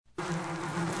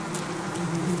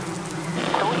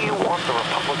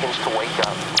Republicans to wake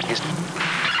up.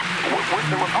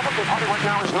 The Republican Party right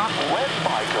now is not led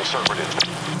by conservatives.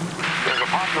 There's a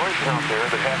population out there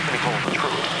that has to be told the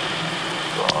truth.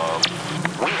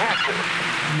 We have to.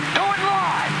 Do it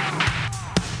live!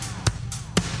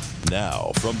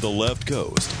 Now, from the left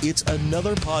coast, it's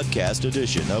another podcast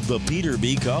edition of the Peter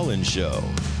B. Collins Show.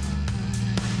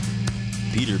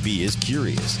 Peter B. is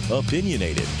curious,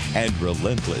 opinionated, and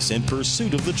relentless in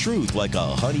pursuit of the truth like a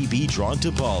honeybee drawn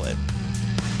to pollen.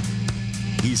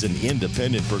 He's an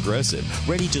independent progressive,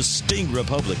 ready to sting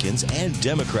Republicans and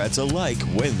Democrats alike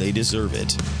when they deserve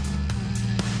it.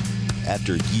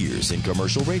 After years in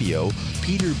commercial radio,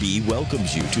 Peter B.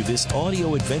 welcomes you to this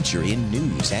audio adventure in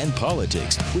news and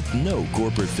politics with no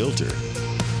corporate filter.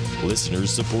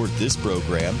 Listeners support this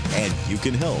program, and you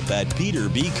can help at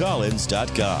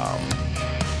peterbcollins.com.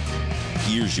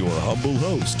 Here's your humble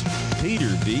host,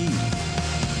 Peter B.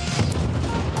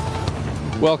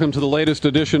 Welcome to the latest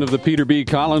edition of the Peter B.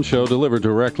 Collins Show, delivered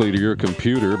directly to your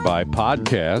computer by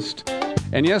podcast.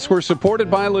 And yes, we're supported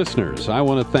by listeners. I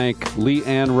want to thank Lee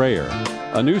Ann Rayer,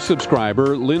 a new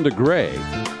subscriber, Linda Gray,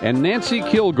 and Nancy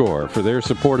Kilgore for their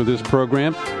support of this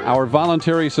program. Our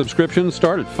voluntary subscriptions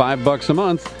start at $5 a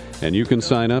month, and you can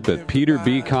sign up at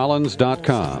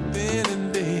peterbcollins.com.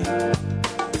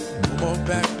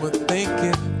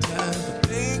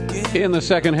 In the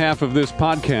second half of this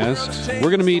podcast, we're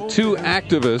going to meet two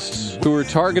activists who are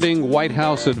targeting White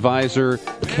House advisor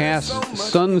Cass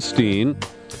Sunstein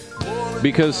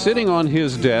because sitting on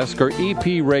his desk are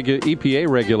EPA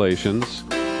regulations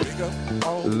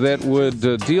that would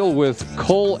deal with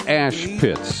coal ash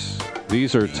pits.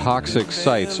 These are toxic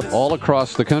sites all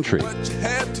across the country.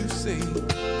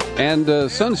 And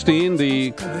Sunstein,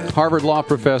 the Harvard law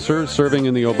professor serving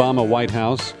in the Obama White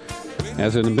House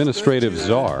as an administrative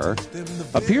czar,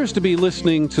 appears to be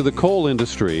listening to the coal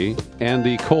industry and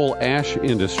the coal ash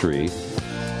industry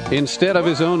instead of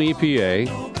his own EPA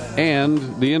and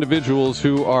the individuals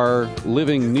who are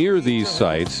living near these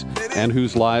sites and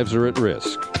whose lives are at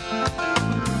risk.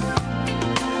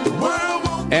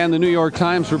 And the New York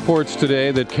Times reports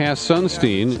today that Cass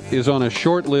Sunstein is on a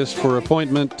short list for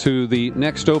appointment to the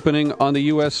next opening on the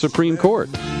U.S. Supreme Court.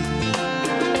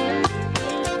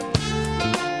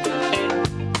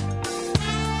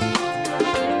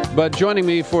 But joining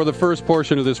me for the first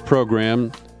portion of this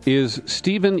program is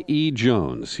Stephen E.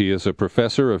 Jones. He is a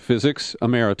professor of physics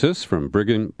emeritus from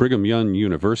Brigham Young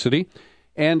University,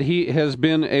 and he has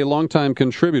been a longtime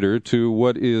contributor to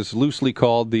what is loosely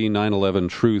called the 9/11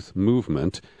 Truth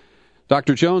Movement.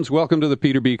 Dr. Jones, welcome to the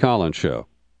Peter B. Collins Show.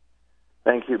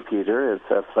 Thank you, Peter. It's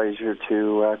a pleasure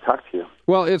to talk to you.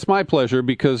 Well, it's my pleasure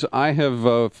because I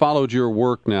have followed your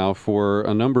work now for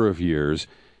a number of years,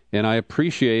 and I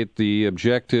appreciate the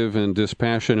objective and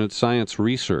dispassionate science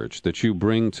research that you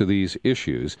bring to these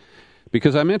issues.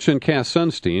 Because I mentioned Cass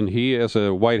Sunstein, he, as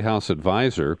a White House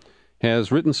advisor, has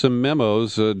written some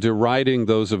memos deriding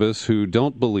those of us who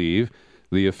don't believe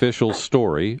the official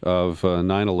story of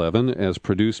 9/11 as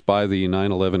produced by the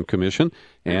 9/11 Commission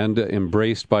and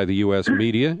embraced by the U.S.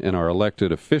 media and our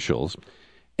elected officials.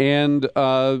 And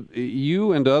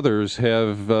you and others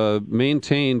have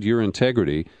maintained your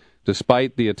integrity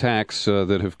despite the attacks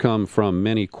that have come from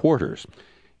many quarters.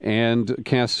 And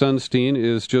Cass Sunstein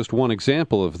is just one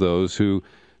example of those who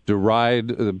deride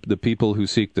the people who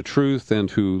seek the truth and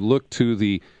who look to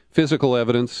the physical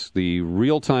evidence, the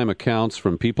real-time accounts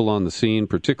from people on the scene,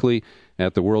 particularly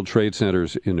at the World Trade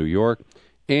Centers in New York,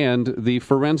 and the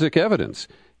forensic evidence.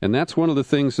 And that's one of the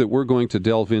things that we're going to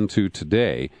delve into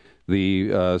today,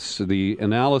 the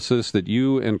analysis that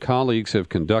you and colleagues have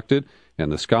conducted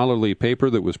and the scholarly paper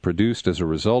that was produced as a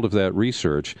result of that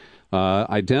research,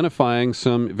 identifying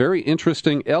some very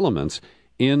interesting elements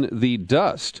in the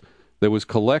dust that was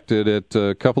collected at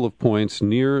a couple of points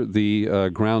near the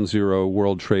Ground Zero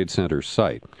World Trade Center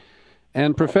site.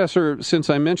 And, Professor, since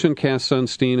I mentioned Cass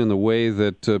Sunstein and the way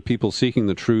that people seeking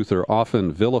the truth are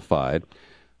often vilified,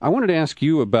 I wanted to ask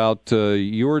you about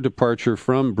your departure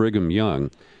from Brigham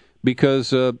Young,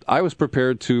 because I was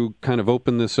prepared to kind of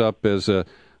open this up as a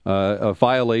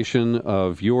violation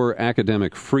of your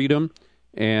academic freedom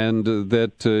and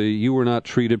that you were not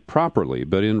treated properly.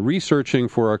 But in researching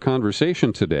for our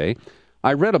conversation today,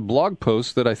 I read a blog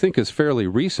post that I think is fairly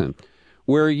recent,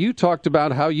 where you talked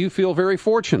about how you feel very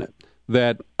fortunate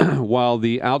that while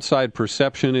the outside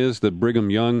perception is that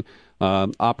Brigham Young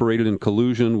operated in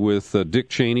collusion with Dick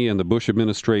Cheney and the Bush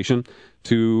administration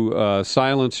to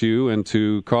silence you and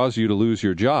to cause you to lose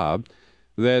your job,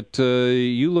 that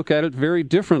you look at it very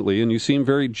differently and you seem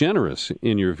very generous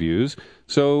in your views.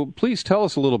 So please tell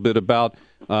us a little bit about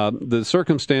the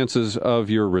circumstances of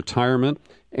your retirement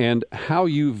and how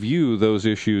you view those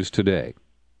issues today.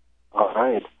 All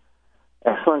right.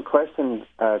 Excellent question,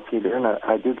 Peter. And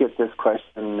I do get this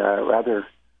question rather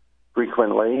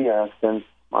frequently since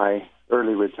my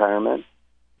early retirement.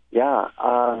 Yeah,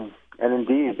 and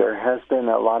indeed, there has been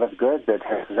a lot of good that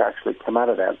has actually come out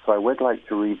of that. So I would like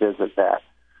to revisit that.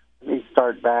 Let me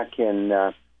start back in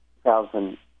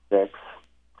 2006,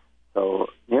 so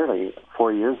nearly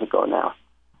 4 years ago now,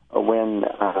 when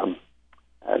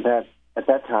at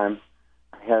that time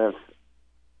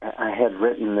I had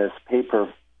written this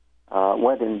paper,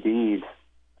 What Indeed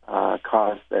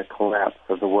Caused the Collapse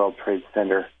of the World Trade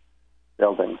Center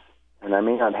buildings. And I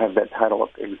may not have that title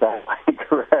exactly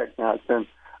correct. Now, it's been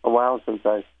a while since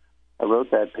I wrote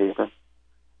that paper.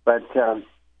 But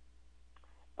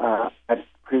I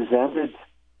presented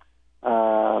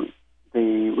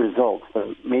the results,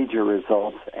 the major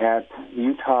results, at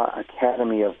Utah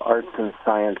Academy of Arts and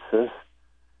Sciences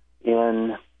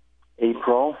in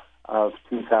April of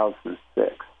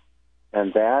 2006.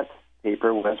 And that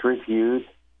paper was reviewed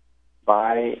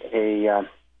by a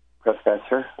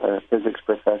professor, a physics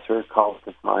professor, a colleague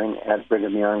of mine at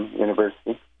Brigham Young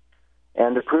University,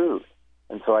 and approved.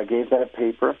 And so I gave that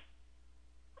paper.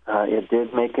 It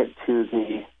did make it to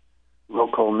the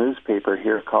local newspaper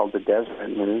here called the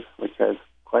Deseret News, which has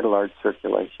quite a large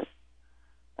circulation.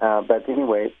 But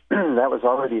anyway, that was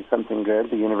already something good.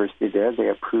 The university did. They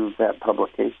approved that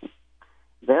publication.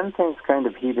 Then things kind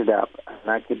of heated up, and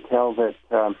I could tell that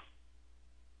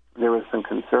there was some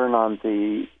concern on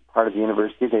the part of the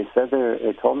university. They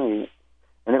told me,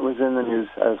 and it was in the news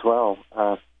as well,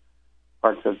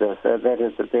 parts of this, that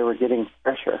is that they were getting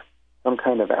pressure, some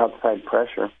kind of outside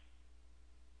pressure.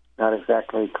 Not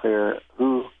exactly clear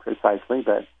who precisely,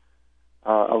 but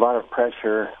a lot of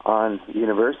pressure on the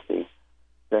university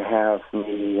to have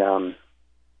me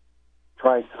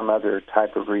try some other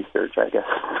type of research, I guess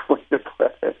is the way to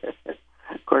put it.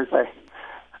 Of course, I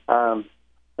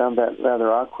found that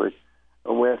rather awkward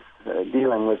with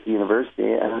dealing with the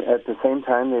university, and at the same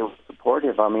time, they were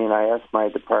supportive. I mean, I asked my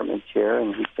department chair,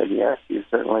 and he said, yes, you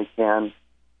certainly can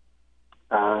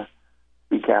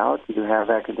speak out. You have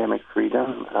academic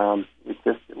freedom. It's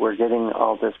just we're getting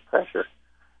all this pressure.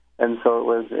 And so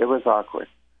it was awkward.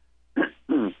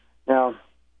 Now,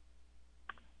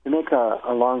 to make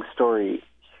a long story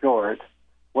short,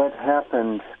 what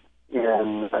happened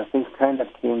things kind of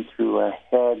came to a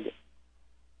head.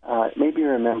 Maybe you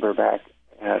remember back,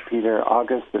 Peter,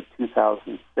 August of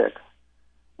 2006,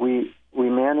 we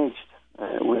managed,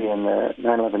 we in the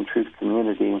 9/11 Truth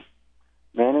community,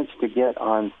 managed to get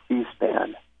on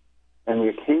C-SPAN. And the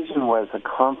occasion was a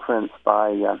conference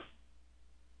it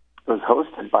was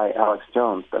hosted by Alex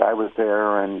Jones, but I was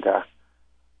there, and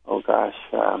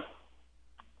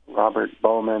Robert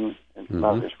Bowman and some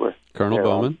others were Colonel there.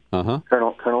 Bowman,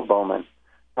 Colonel Bowman.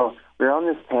 So we were on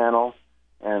this panel,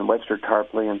 and Webster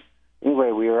Tarpley, and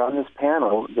anyway, we were on this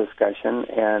panel discussion,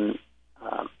 and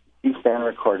C-SPAN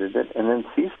recorded it, and then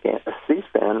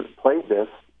C-SPAN played this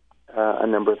a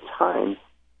number of times,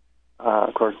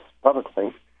 of course,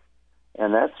 publicly,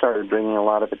 and that started bringing a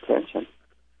lot of attention.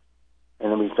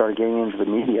 And then we started getting into the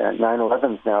media.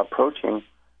 9/11 is now approaching.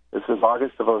 This was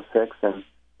August of 06, and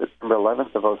September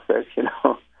 11th of 06,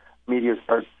 media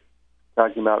starts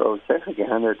talking about 06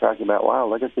 again. They're talking about, wow,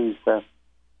 look at these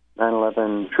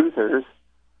 9/11 truthers.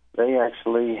 They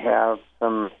actually have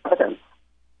some evidence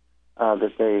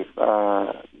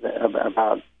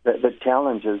that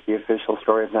challenges the official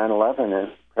story of 9/11,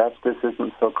 and perhaps this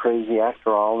isn't so crazy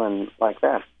after all, and like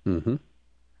that. Mm-hmm.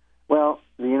 Well,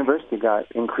 the university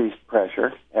got increased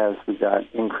pressure as we got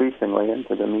increasingly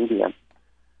into the media.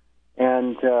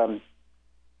 And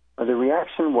the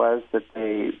reaction was that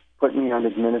they put me on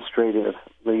administrative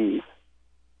leave.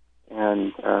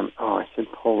 And, I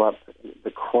should pull up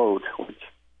the quote, which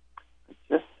I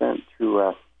just sent to,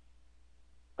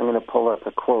 I'm going to pull up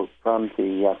a quote from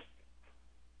the,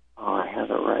 I have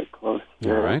it right close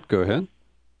here. All right, go ahead.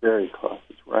 Very close.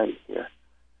 It's right here.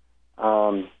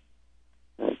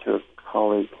 To a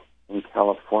colleague in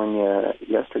California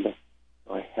yesterday.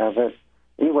 So I have it.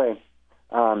 Anyway,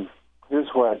 here's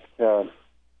what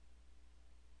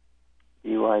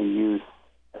BYU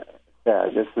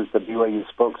said. This is the BYU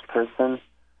spokesperson.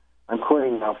 I'm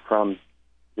quoting now from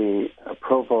the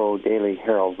Provo Daily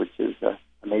Herald, which is a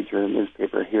major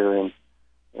newspaper here in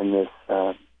this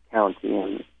county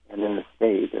and in the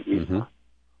state of Utah.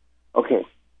 Mm-hmm. Okay,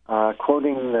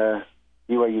 quoting the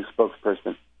BYU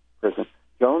spokesperson,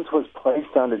 Jones was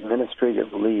placed on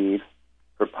administrative leave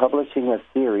for publishing a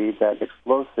theory that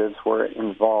explosives were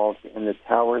involved in the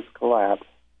tower's collapse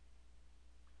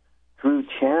through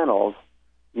channels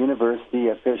university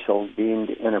officials deemed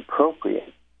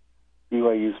inappropriate,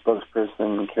 BYU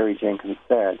spokesperson Carrie Jenkins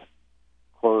said,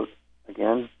 quote,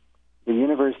 again, the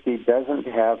university doesn't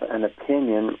have an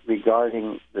opinion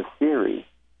regarding the theory,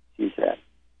 she said.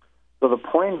 So the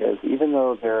point is, even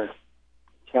though they're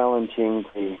challenging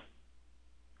the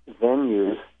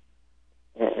venues,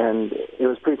 and it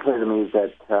was pretty clear to me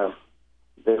that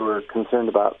they were concerned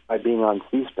about by being on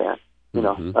C-SPAN. You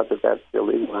know, not that that's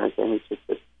illegal or anything, it's just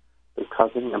that it's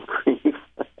causing them grief.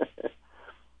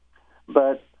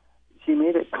 But she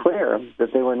made it clear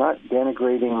that they were not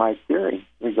denigrating my theory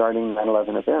regarding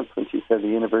 9/11 events when she said the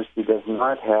university does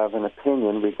not have an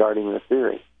opinion regarding the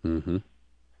theory. Mm-hmm.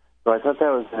 So I thought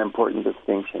that was an important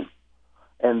distinction.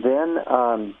 And then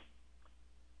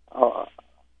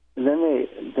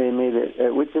they made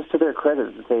it, which is to their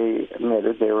credit, they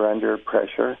admitted they were under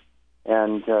pressure.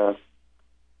 And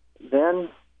then,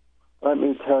 let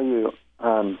me tell you,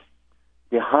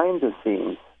 behind the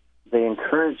scenes, they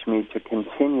encouraged me to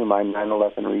continue my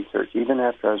 9/11 research, even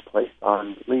after I was placed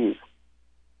on leave.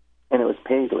 And it was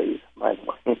paid leave, by the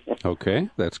way. Okay,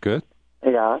 that's good.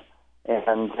 Yeah,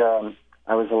 and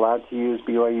I was allowed to use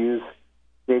BYU's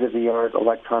state-of-the-art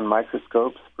electron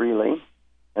microscopes freely,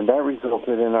 and that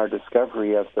resulted in our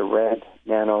discovery of the red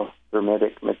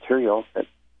nanothermitic material that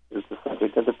is the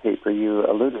subject of the paper you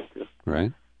alluded to.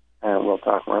 Right. And we'll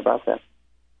talk more about that.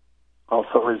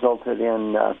 Also resulted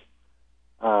in that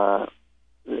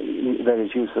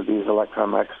is use of these electron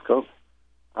microscopes,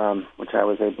 which I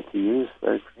was able to use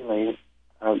very freely.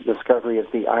 Discovery of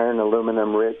the iron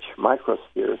aluminum rich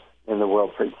microspheres in the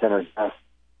World Trade Center dust.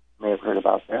 You may have heard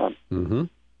about that. Mm-hmm.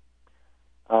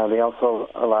 They also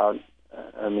allowed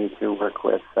me to work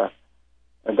with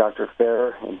Dr.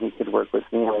 Ferrer, and he could work with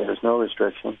me. I mean, there's no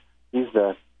restriction. He's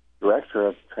the director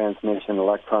of Transmission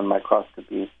Electron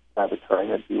Microscopy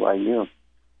Laboratory at BYU.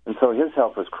 And so his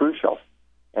help was crucial.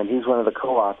 And he's one of the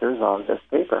co-authors on this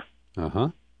paper. Uh-huh.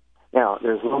 Now,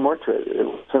 there's a little more to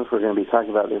it, since we're going to be talking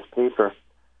about this paper.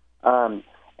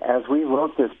 As we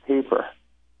wrote this paper,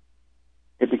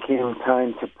 it became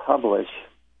time to publish,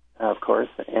 of course,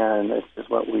 and it's just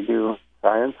what we do in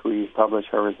science. We publish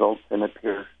our results in a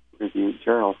peer-reviewed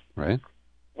journal. Right.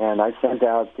 And I sent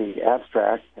out the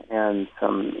abstract and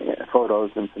some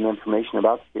photos and some information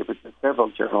about the paper to several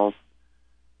journals,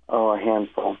 a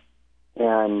handful.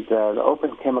 And the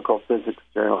Open Chemical Physics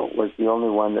Journal was the only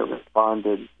one that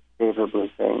responded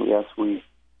favorably, saying, yes,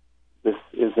 this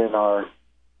is in our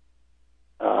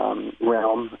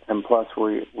realm, and plus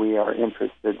we are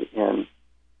interested in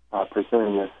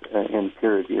pursuing this in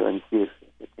peer review and see if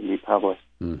it can be published.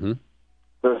 Mm-hmm.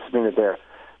 So it's been there.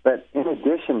 But in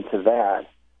addition to that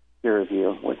peer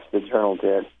review, which the journal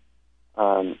did,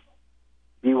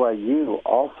 BYU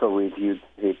also reviewed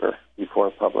the paper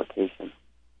before publication.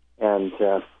 And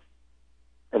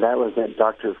that was at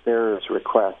Dr. Ferrer's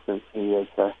request, since he is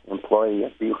an employee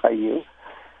at BYU,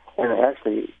 and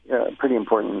actually a pretty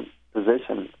important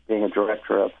position, being a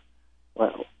director of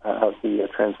the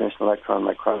Transmission Electron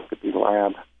Microscopy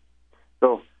Lab.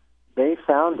 So they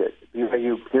found it.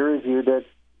 BYU peer-reviewed it.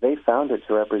 They found it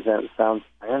to represent sound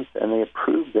science, and they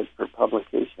approved it for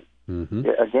publication. Mm-hmm.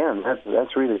 Again,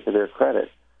 that's really to their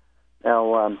credit.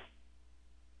 Now,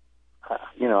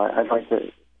 I'd like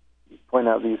to point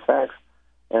out these facts,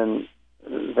 and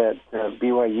that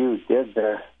BYU did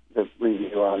the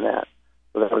review on that,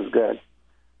 so that was good.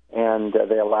 And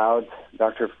they allowed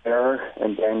Dr. Ferrer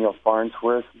and Daniel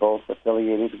Farnsworth, both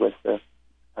affiliated with the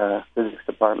physics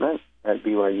department at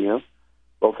BYU.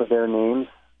 Both of their names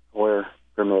were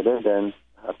permitted and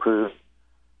approved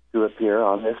to appear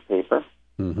on this paper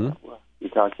we'll be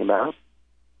talking about.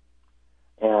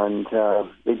 And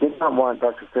they did not want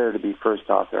Dr. Ferrer to be first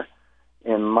author.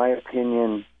 In my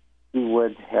opinion, he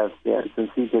would have been,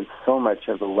 since he did so much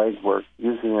of the legwork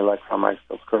using the electron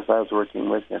microscopes. Of course, I was working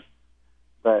with him.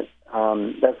 But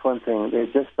that's one thing. They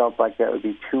just felt like that would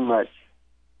be too much,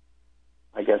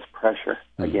 I guess, pressure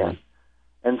again.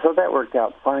 And so that worked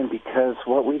out fine, because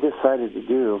what we decided to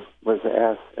do was to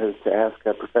ask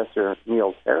Professor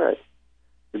Niels Harrit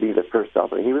to be the first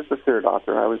author. He was the third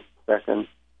author. I was second,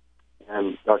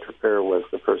 and Dr. Ferrer was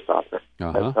the first author.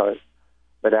 That's how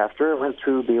but after it went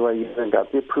through BYU and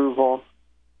got the approval,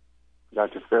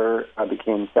 Dr. Ferrer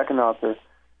became second author,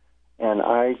 and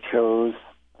I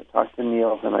talked to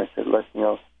Niels, and I said, look,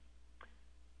 Niels,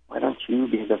 why don't you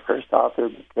be the first author?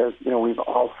 Because, we've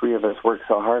all three of us worked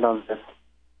so hard on this.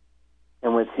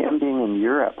 And with him being in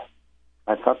Europe,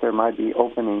 I thought there might be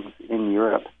openings in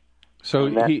Europe. So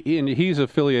he's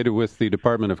affiliated with the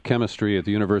Department of Chemistry at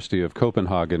the University of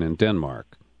Copenhagen in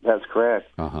Denmark. That's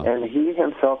correct. Uh-huh. And he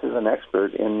himself is an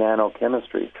expert in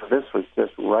nanochemistry, so this was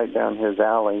just right down his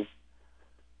alley.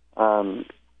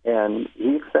 And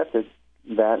he accepted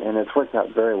that, and it's worked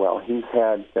out very well. He's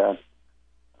had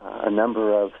a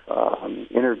number of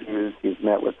interviews. He's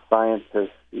met with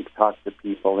scientists. He's talked to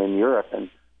people in Europe, and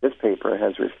this paper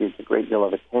has received a great deal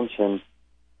of attention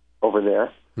over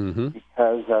there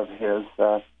because of his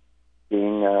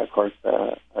being, of course,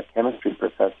 a chemistry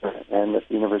professor and at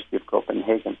the University of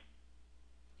Copenhagen.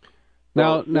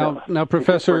 Now,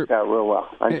 Professor, it worked out real well.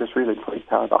 I'm just really pleased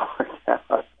how it all worked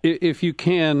out. If you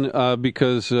can,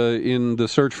 because in the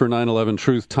search for 9/11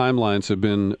 truth, timelines have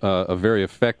been a very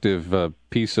effective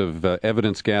piece of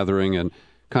evidence gathering and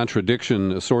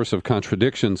a source of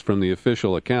contradictions from the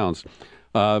official accounts.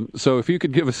 So if you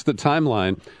could give us the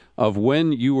timeline of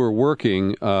when you were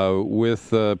working with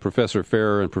Professor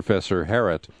Farrer and Professor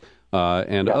Harrett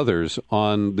and others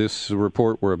on this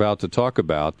report we're about to talk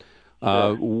about.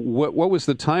 What was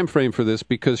the time frame for this?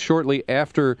 Because shortly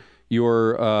after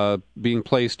your being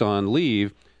placed on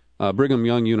leave, Brigham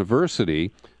Young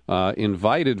University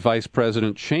invited Vice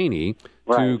President Cheney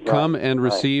to come and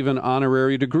receive an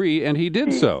honorary degree, and he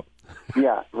did so.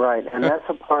 Yeah, right. And that's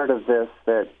a part of this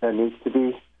that needs to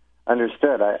be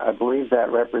understood. I believe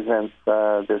that represents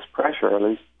this pressure, or at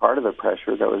least part of the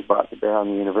pressure that was brought to bear on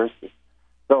the university.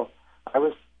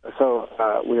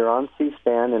 We were on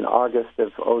C-SPAN in August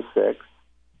of 2006.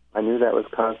 I knew that was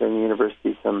causing the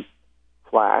university some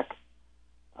flack.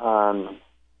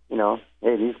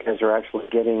 Hey, these guys are actually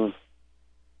getting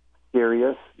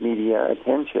serious media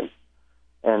attention.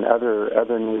 And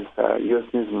other news,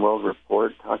 U.S. News and World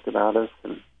Report talked about us,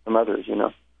 and some others,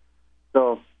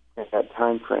 So at that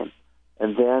time frame.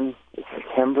 And then in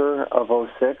September of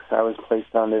 2006, I was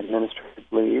placed on administrative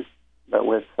leave, but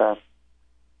with,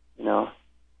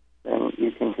 and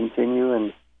you can continue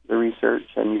in the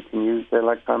research, and you can use the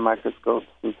electron microscopes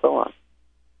and so on.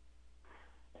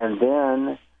 And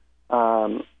then,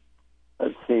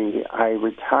 I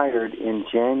retired in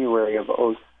January of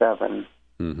 2007.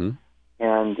 Mm-hmm.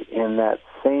 And in that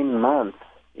same month,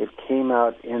 it came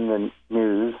out in the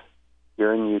news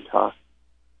here in Utah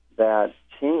that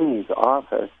Cheney's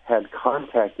office had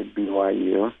contacted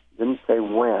BYU, didn't say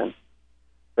when,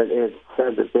 but it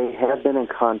said that they had been in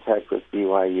contact with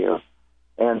BYU,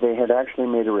 and they had actually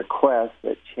made a request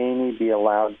that Cheney be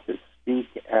allowed to speak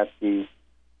at the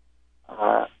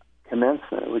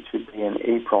commencement, which would be in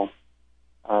April,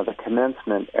 the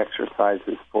commencement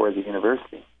exercises for the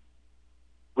university,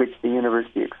 which the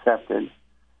university accepted.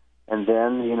 And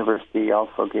then the university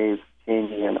also gave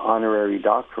Cheney an honorary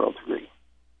doctoral degree.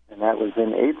 And that was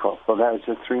in April, so that was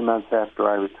just 3 months after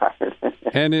I retired.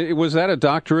 And was that a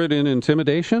doctorate in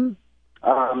intimidation?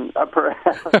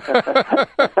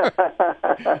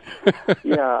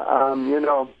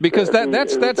 Because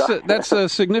that's a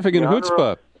significant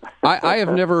chutzpah. I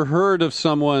have never heard of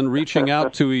someone reaching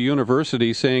out to a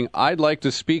university saying, "I'd like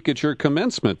to speak at your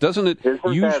commencement." Doesn't it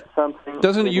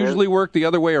usually work the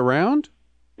other way around?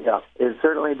 Yeah, it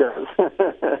certainly does.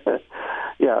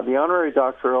 Yeah, the honorary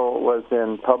doctoral was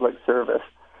in public service.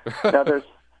 Now,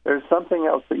 there's something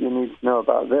else that you need to know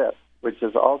about this, which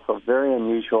is also very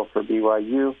unusual for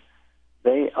BYU.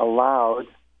 They allowed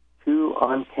 2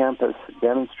 on-campus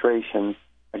demonstrations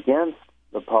against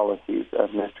the policies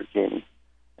of Mr. Cheney.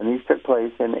 And these took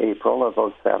place in April of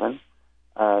 2007,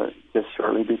 just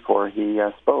shortly before he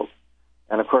spoke.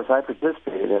 And, of course, I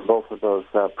participated in both of those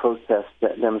protest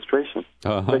demonstrations.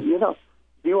 Uh-huh. But,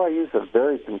 BYU is a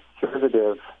very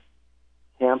conservative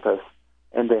campus,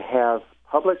 and they have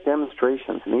public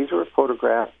demonstrations. And these were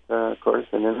photographed, of course,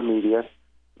 and in the media. I don't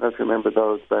know if you remember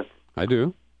those, but... I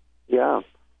do. Yeah.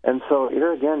 And so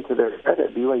here again, to their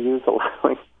credit, BYU is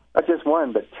allowing not just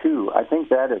 1, but 2. I think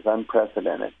that is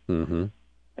unprecedented. Mm-hmm.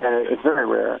 And it's very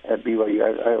rare at BYU.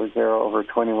 I was there over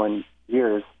 21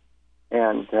 years,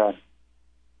 and I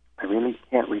really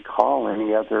can't recall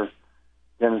any other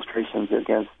demonstrations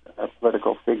against a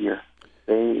political figure.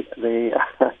 They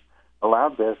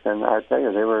allowed this, and I tell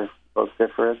you, they were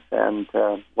vociferous and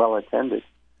well attended.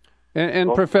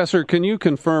 And Professor, can you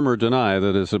confirm or deny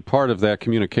that as a part of that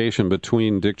communication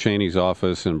between Dick Cheney's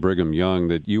office and Brigham Young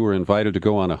that you were invited to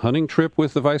go on a hunting trip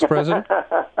with the Vice President?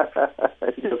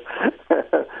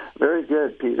 Very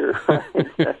good, Peter.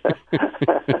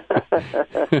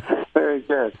 Very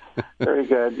good. Very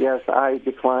good. Yes, I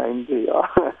declined.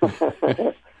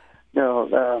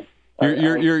 No.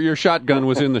 Your shotgun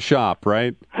was in the shop,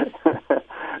 right?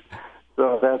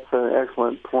 So that's an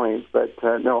excellent point. But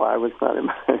no, I was not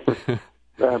invited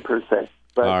per se.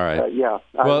 But all right.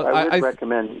 I would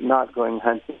recommend not going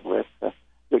hunting with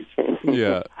Dick Cheney.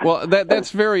 Yeah. Well,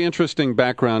 that's very interesting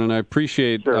background, and I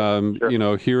appreciate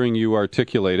hearing you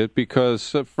articulate it,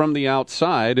 because from the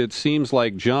outside, it seems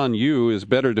like John Yoo is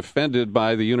better defended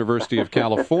by the University of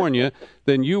California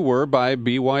than you were by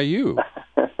BYU.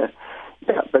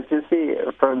 Yeah, but you see,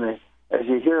 as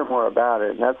you hear more about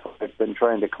it, and that's what I've been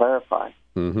trying to clarify.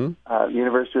 The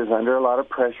university is under a lot of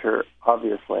pressure,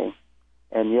 obviously,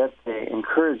 and yet they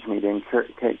encourage me to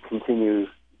continue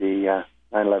the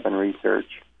 9/11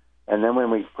 research. And then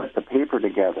when we put the paper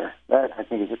together, that I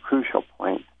think is a crucial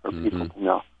point for people to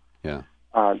know. Yeah.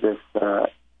 This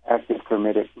active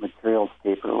thermitic materials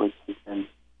paper, which has been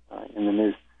in the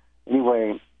news.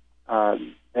 Anyway,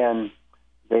 then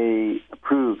they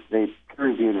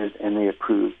peer-reviewed it, and they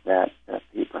approved that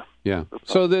paper. Yeah.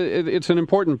 So it's an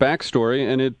important backstory,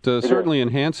 and it certainly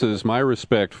enhances my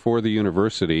respect for the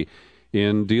university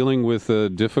in dealing with a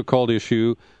difficult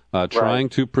issue, trying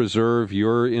to preserve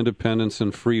your independence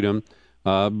and freedom.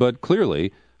 But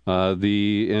clearly, I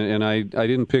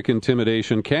didn't pick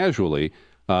intimidation casually.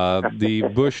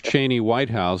 The Bush-Cheney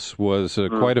White House was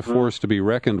quite a force to be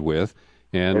reckoned with,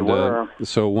 and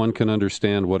so one can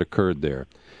understand what occurred there.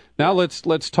 Now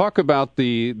let's talk about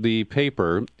the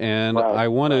paper, and I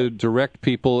want to direct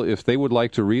people, if they would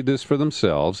like to read this for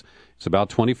themselves. It's about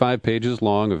 25 pages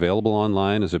long, available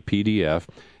online as a PDF.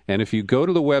 And if you go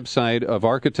to the website of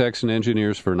Architects and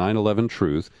Engineers for 9/11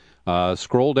 Truth,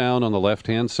 scroll down on the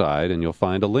left-hand side, and you'll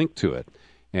find a link to it.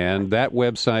 And that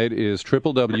website is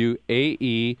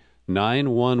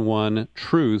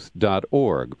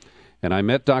www.ae911truth.org. And I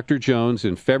met Dr. Jones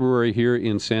in February here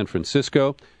in San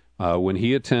Francisco when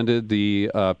he attended the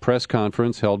press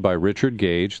conference held by Richard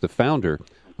Gage, the founder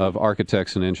of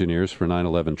Architects and Engineers for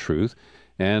 9/11 Truth.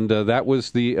 And that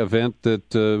was the event that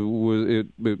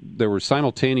there were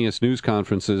simultaneous news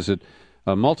conferences at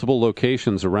multiple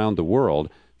locations around the world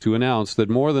to announce that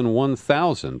more than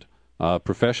 1,000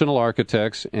 professional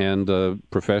architects and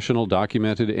professional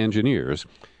documented engineers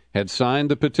had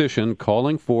signed the petition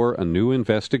calling for a new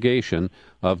investigation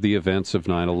of the events of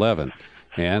 9/11.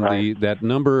 And that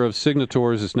number of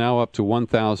signatories is now up to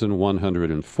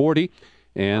 1,140.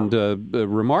 And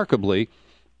remarkably,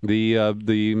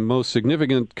 the most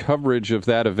significant coverage of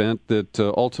that event that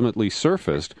ultimately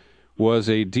surfaced was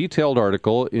a detailed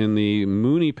article in the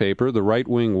Mooney paper, the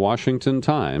right-wing Washington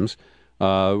Times,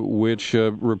 which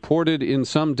reported in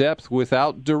some depth,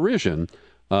 without derision,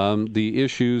 the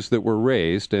issues that were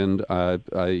raised. And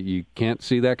you can't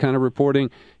see that kind of reporting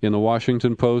in the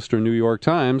Washington Post or New York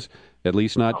Times, at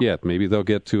least not yet. Maybe they'll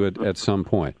get to it at some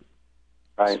point.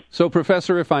 Right. So,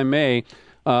 Professor, if I may,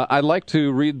 I'd like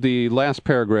to read the last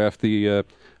paragraph, the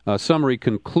summary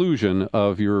conclusion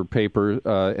of your paper,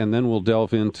 and then we'll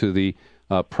delve into the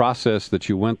process that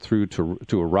you went through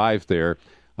to arrive there.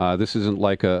 This isn't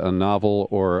like a novel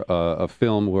or a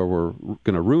film where we're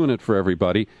going to ruin it for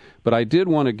everybody, but I did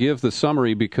want to give the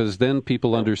summary because then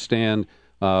people understand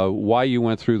why you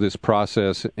went through this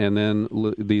process and then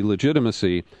the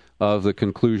legitimacy of the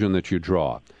conclusion that you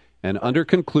draw. And under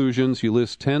conclusions, you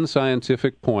list 10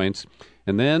 scientific points,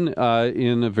 and then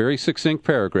in a very succinct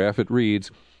paragraph, it reads,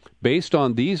 based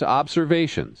on these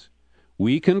observations,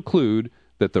 we conclude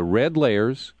that the red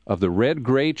layers of the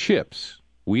red-gray chips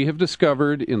we have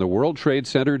discovered in the World Trade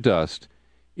Center dust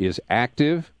is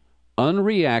active,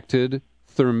 unreacted,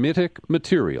 thermitic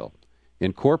material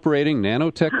incorporating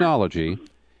nanotechnology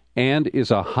and is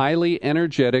a highly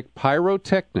energetic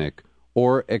pyrotechnic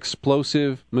or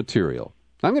explosive material.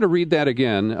 I'm going to read that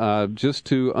again just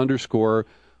to underscore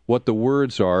what the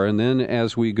words are, and then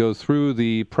as we go through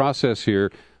the process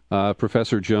here,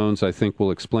 Professor Jones, I think, will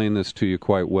explain this to you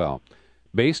quite well.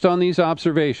 Based on these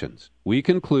observations, we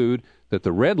conclude that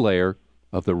the red layer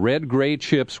of the red-gray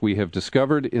chips we have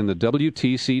discovered in the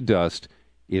WTC dust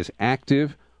is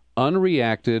active,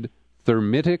 unreacted,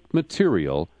 thermitic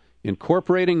material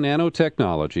incorporating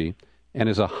nanotechnology and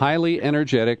is a highly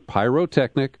energetic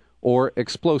pyrotechnic or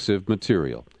explosive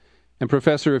material. And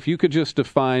Professor, if you could just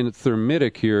define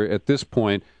thermitic here at this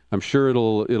point, I'm sure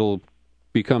it'll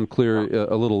become clear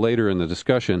a little later in the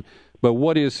discussion, but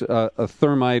what is a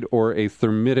thermite or a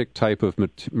thermitic type of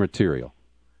material?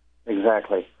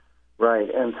 Exactly. Right.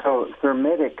 And so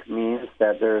thermitic means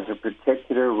that there is a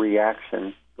particular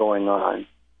reaction going on.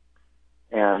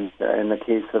 And in the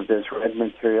case of this red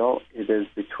material, it is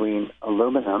between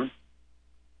aluminum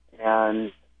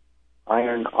and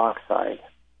iron oxide.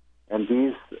 And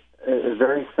these is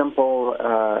very simple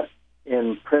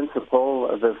in principle.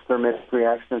 The thermitic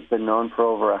reaction has been known for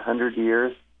over 100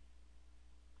 years.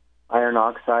 Iron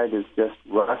oxide is just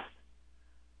rust.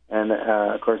 And,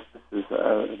 of course, this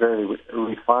is very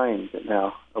refined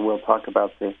now. We'll talk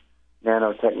about the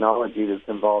nanotechnology that's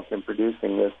involved in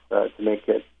producing this to make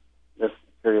this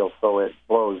material so it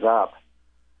blows up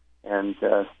and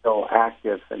still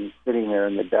active and sitting there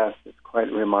in the dust. It's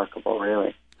quite remarkable,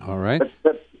 really. All right.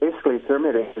 But basically,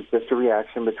 thermitic is just a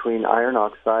reaction between iron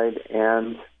oxide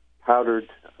and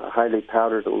highly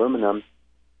powdered aluminum,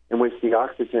 in which the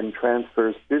oxygen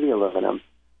transfers to the aluminum,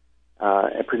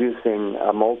 producing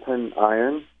a molten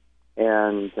iron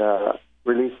and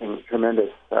releasing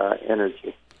tremendous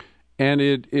energy. And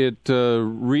it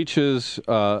reaches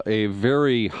a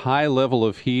very high level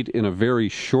of heat in a very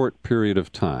short period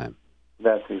of time.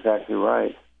 That's exactly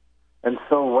right. And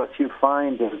so what you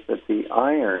find is that the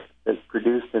iron that's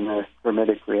produced in this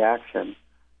thermitic reaction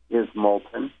is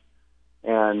molten,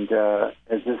 and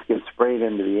as this gets sprayed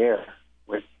into the air,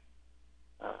 which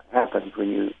happens when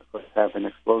you, of course, have an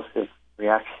explosive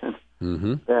reaction,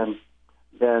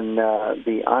 then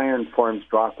the iron forms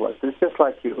droplets. It's just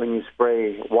like when you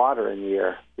spray water in the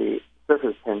air. The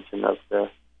surface tension of the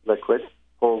liquid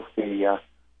pulls the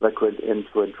liquid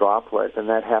into a droplet, and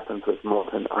that happens with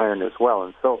molten iron as well.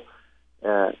 And so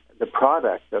the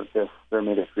product of this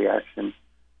thermitic reaction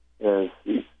is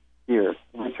these spheres,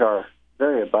 which are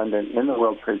very abundant in the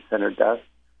World Trade Center dust,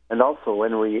 and also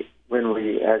when we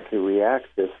actually react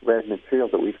this red material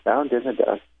that we found in the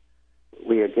dust,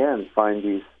 we again find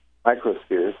these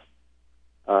microspheres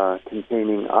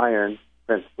containing iron,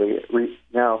 principally.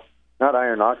 Now, not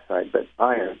iron oxide, but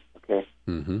iron, okay?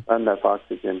 Not enough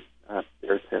oxygen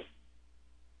there to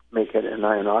make it an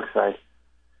iron oxide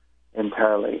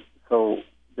entirely. So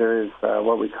there is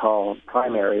what we call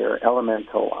primary or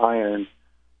elemental iron,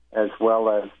 as well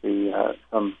as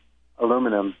some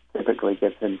aluminum typically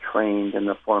gets entrained in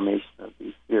the formation of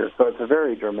these spheres. So it's a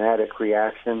very dramatic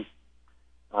reaction,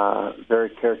 very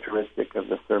characteristic of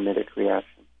the thermitic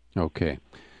reaction. Okay.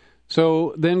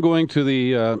 So then going to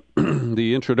the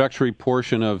the introductory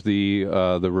portion of the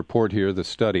report here, the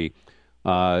study,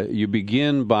 you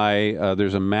begin by,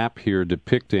 there's a map here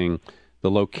depicting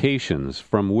the locations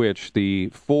from which the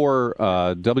 4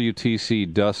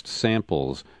 WTC dust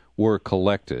samples were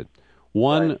collected.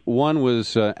 One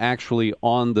was actually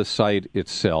on the site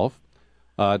itself.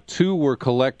 2 were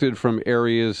collected from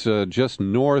areas just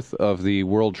north of the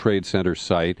World Trade Center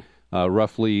site,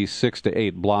 roughly 6 to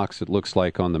 8 blocks, it looks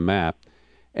like on the map.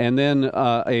 And then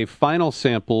a final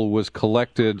sample was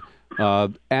collected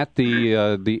at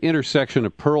the intersection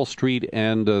of Pearl Street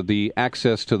and the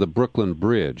access to the Brooklyn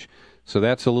Bridge. So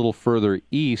that's a little further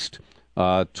east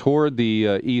toward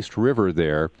the East River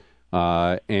there,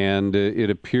 and it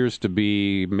appears to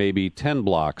be maybe 10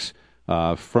 blocks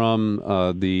from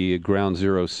the Ground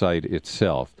Zero site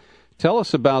itself. Tell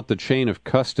us about the chain of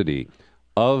custody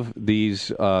of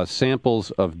these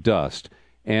samples of dust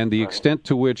and the extent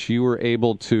to which you were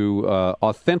able to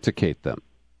authenticate them.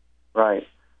 Right.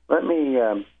 Let me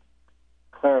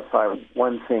clarify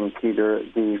one thing, Peter.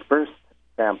 The first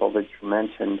sample that you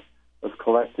mentioned was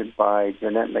collected by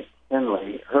Jeanette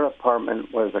McKinley. Her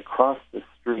apartment was across the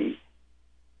street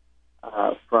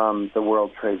from the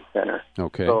World Trade Center.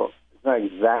 Okay. So it's not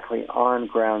exactly on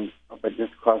ground, but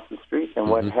just across the street. And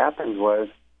what happened was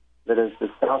that as the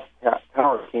South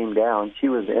Tower came down, she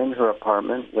was in her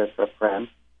apartment with a friend,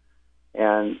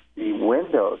 and the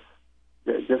windows,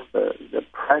 just the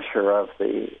pressure of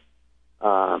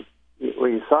where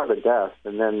you saw the dust,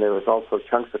 and then there was also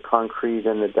chunks of concrete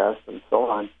in the dust and so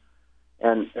on,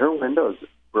 and her windows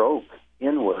broke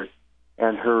inward,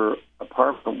 and her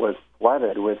apartment was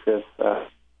flooded with this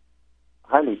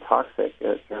highly toxic,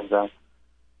 it turns out,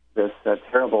 this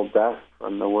terrible dust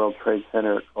from the World Trade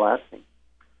Center collapsing.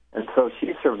 And so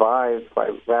she survived by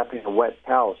wrapping a wet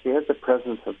towel. She had the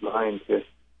presence of mind to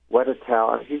wet a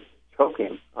towel. She's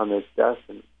choking on this dust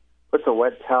and puts a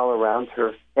wet towel around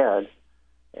her head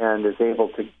and is able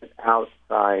to get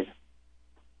outside.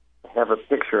 I have a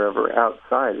picture of her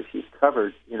outside as she's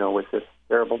covered, with this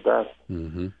terrible dust,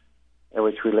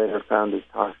 which we later found is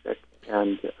toxic.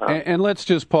 And let's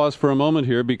just pause for a moment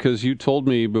here, because you told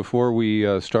me before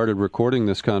we started recording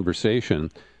this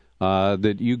conversation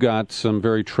that you got some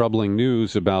very troubling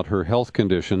news about her health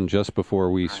condition just before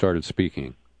we started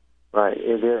speaking. Right,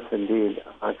 it is indeed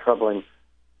troubling.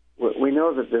 We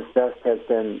know that this dust has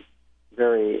been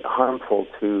very harmful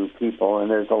to people, and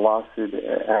there's a lawsuit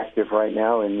active right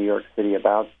now in New York City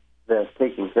about this,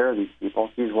 taking care of these people.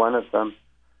 She's one of them,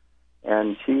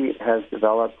 and she has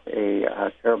developed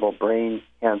a terrible brain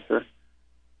cancer.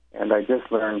 And I just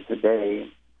learned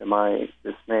today, to my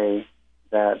dismay,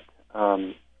 that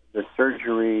the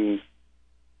surgery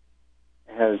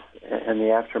and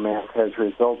the aftermath has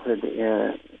resulted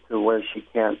in to where she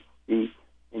can't speak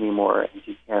anymore and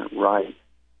she can't write.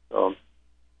 So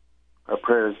our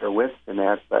prayers are with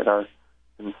Jeanette, but our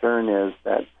concern is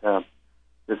that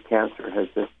this cancer has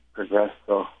just progressed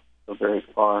so very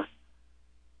far.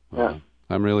 Yeah.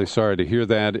 I'm really sorry to hear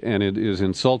that, and it is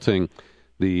insulting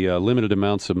the limited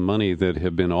amounts of money that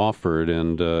have been offered,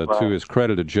 and to his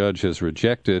credit, a judge has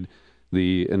rejected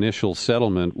the initial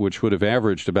settlement, which would have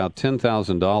averaged about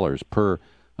 $10,000 per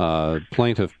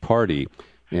plaintiff party,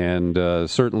 and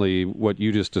certainly what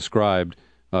you just described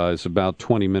is about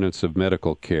 20 minutes of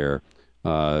medical care.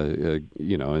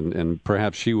 And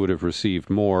perhaps she would have received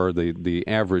more. The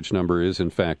average number is, in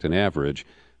fact, an average,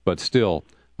 but still,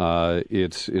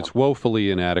 it's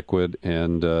woefully inadequate,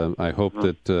 and I hope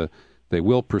that they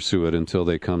will pursue it until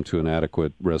they come to an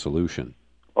adequate resolution.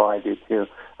 Well, I do too.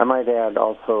 I might add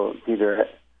also, Peter,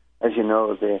 as you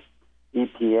know, the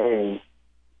EPA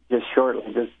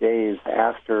just days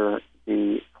after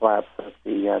the collapse of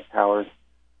the towers,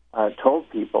 told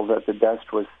people that the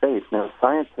dust was safe. Now,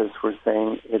 scientists were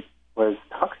saying it was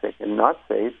toxic and not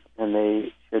safe, and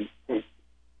they should take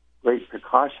great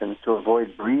precautions to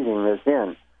avoid breathing this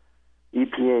in.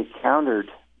 EPA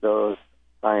countered those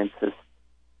scientists'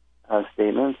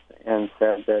 statements and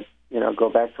said that, go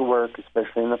back to work,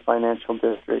 especially in the financial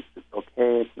districts. It's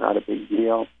okay. It's not a big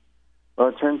deal. Well,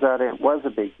 it turns out it was a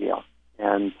big deal,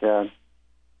 and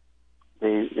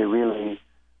they really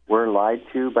were lied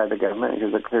to by the government.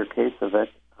 Here's a clear case of it.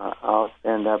 I'll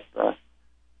stand up to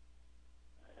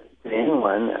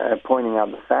anyone pointing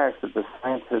out the facts that the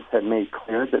scientists had made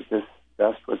clear that this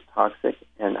dust was toxic,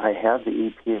 and I have the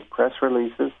EPA press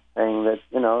releases saying that,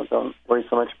 don't worry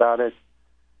so much about it.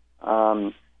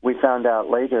 We found out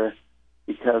later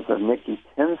because of Nikki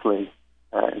Tinsley,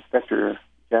 Inspector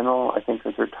General, I think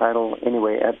was her title,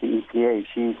 anyway, at the EPA.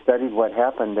 She studied what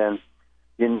happened, and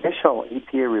the initial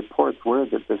EPA reports were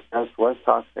that this dust was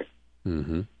toxic,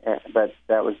 but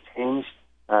that was changed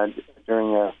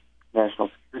during a National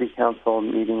Security Council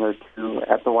meeting or two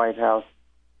at the White House,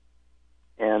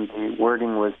 and the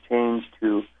wording was changed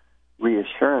to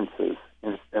reassurances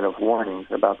instead of warnings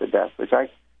about the dust, which I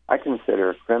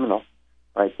consider criminal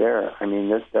right there. I mean,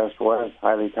 this dust was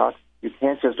highly toxic. You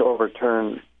can't just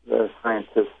overturn the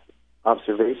scientists'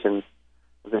 observations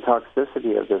of the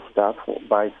toxicity of this stuff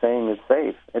by saying it's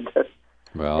safe.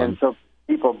 And so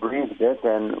people breathed it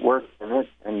and worked in it,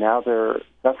 and now they're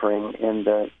suffering in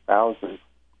the thousands.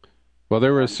 Well,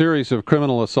 there were a series of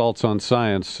criminal assaults on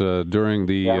science during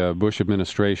the Bush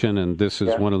administration, and this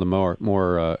is one of the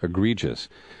more egregious.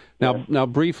 Now,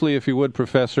 briefly, if you would,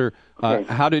 Professor,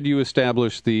 how did you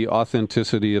establish the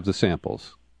authenticity of the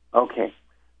samples? Okay.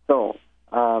 So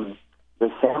the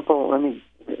sample, let me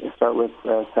start with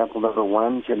sample number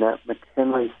 1, Jeanette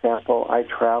McKinley's sample. I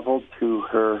traveled to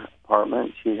her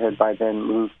apartment. She had by then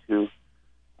moved to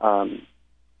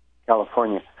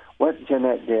California. What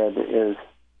Jeanette did is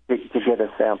to get a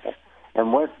sample.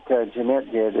 And what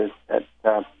Jeanette did is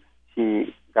that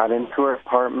she got into her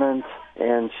apartment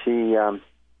and she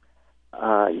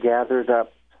gathered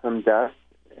up some dust,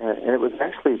 and it was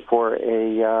actually for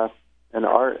an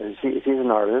art. She's an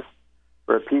artist.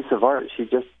 For a piece of art, she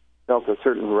just felt a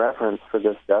certain reverence for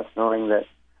this dust, knowing that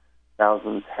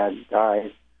thousands had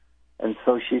died, and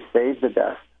so she saved the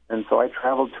dust. And so I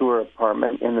traveled to her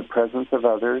apartment in the presence of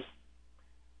others,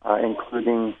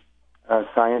 including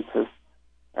scientists,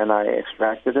 and I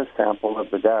extracted a sample of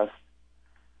the dust.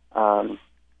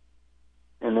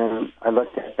 And then I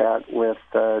looked at that with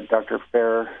Dr.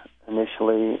 Fair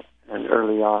initially and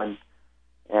early on,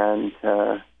 and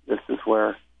this is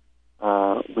where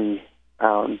we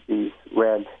found these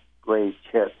red-gray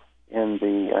chips in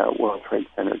the World Trade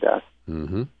Center dust.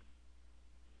 Mm-hmm.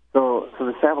 So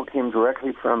the sample came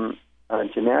directly from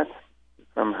Jeanette,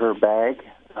 from her bag,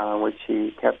 which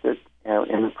she kept it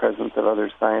in the presence of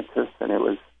other scientists, and it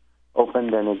was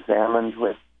opened and examined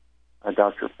with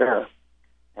Dr. Fair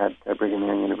at Brigham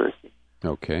Young University.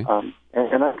 Okay.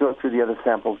 And I'll go through the other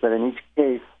samples, but in each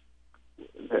case,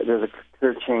 there's a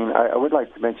clear chain. I would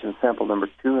like to mention sample number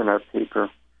 2 in our paper,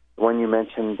 the one you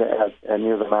mentioned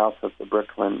near the mouth of the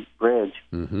Brooklyn Bridge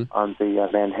on the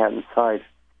Manhattan side.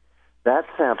 That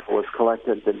sample was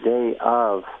collected the day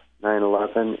of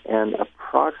 9/11 and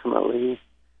approximately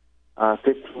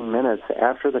 15 minutes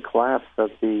after the collapse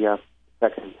of the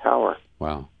second tower.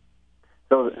 Wow.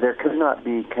 So there could not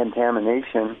be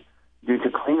contamination due to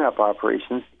cleanup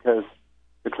operations because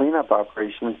the cleanup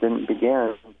operations didn't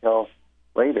begin until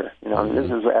later. And this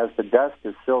is as the dust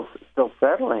is still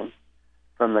settling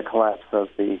from the collapse of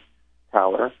the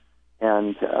tower.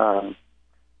 And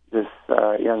this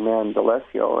young man,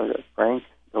 D'Alessio, Frank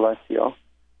D'Alessio,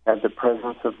 had the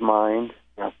presence of mind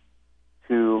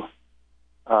to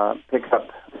pick up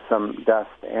some dust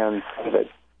and save it.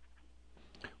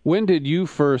 When did you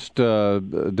first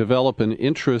develop an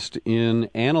interest in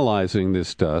analyzing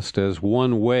this dust as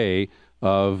one way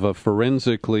of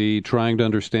forensically trying to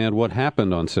understand what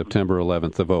happened on September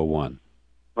 11th of '01?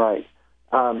 Right.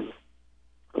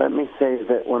 Let me say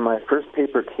that when my first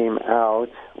paper came out,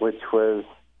 which was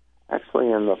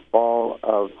actually in the fall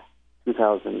of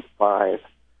 2005,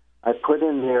 I put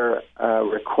in there a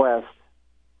request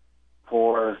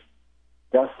for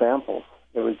dust samples.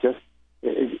 It was just,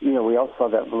 we all saw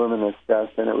that voluminous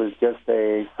dust, and it was just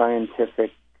a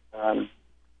scientific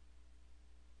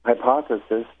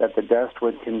hypothesis that the dust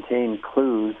would contain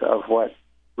clues of what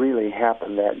really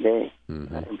happened that day.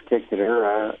 Mm-hmm. In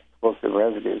particular, explosive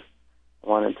residues I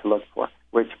wanted to look for,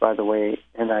 which, by the way,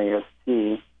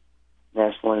 NIST,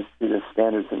 National Institute of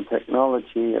Standards and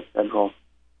Technology, a federal,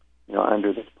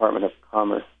 under the Department of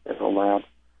Commerce federal lab,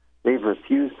 they've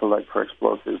refused to look for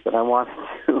explosives, but I wanted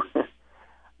to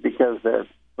because the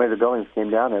way the buildings came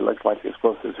down, it looked like the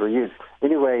explosives were used.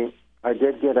 Anyway, I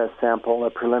did get a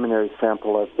preliminary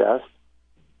sample of dust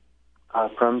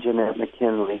from Jeanette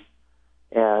McKinley,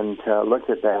 and looked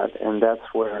at that, and that's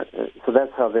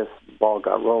how this ball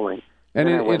got rolling. And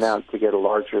I went out to get a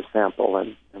larger sample,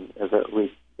 and as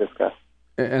we discussed.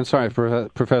 And sorry,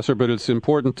 Professor, but it's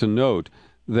important to note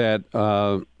that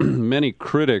many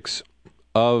critics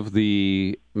of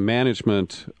the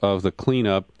management of the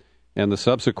cleanup and the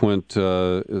subsequent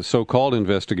so-called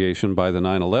investigation by the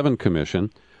 9/11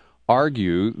 Commission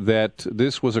argue that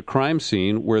this was a crime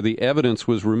scene where the evidence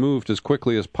was removed as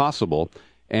quickly as possible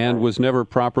and was never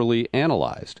properly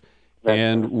analyzed.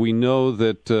 And we know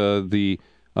that the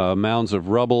mounds of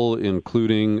rubble,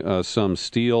 including some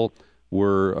steel,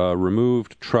 were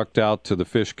removed, trucked out to the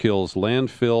Fishkills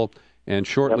landfill, and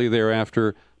shortly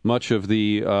thereafter, much of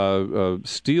the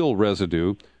steel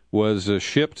residue was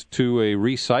shipped to a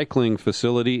recycling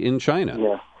facility in China.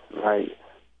 Yes, right.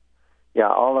 Yeah,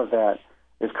 all of that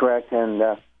is correct. And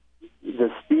the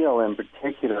steel in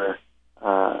particular,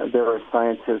 there were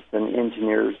scientists and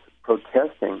engineers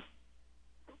protesting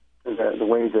the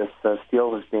way this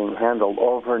steel was being handled.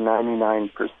 Over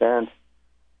 99%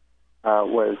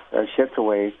 was shipped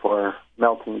away for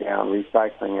melting down,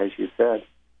 recycling, as you said,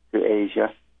 to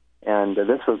Asia. And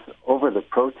this was over the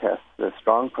protests, the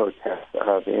strong protests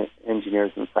of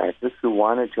engineers and scientists who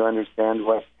wanted to understand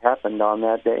what happened on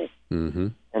that day. Mm-hmm.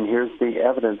 And here's the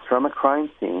evidence from a crime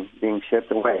scene being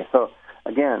shipped away. So,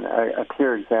 again, a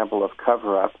clear example of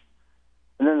cover-up.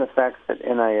 And then the fact that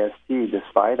NIST,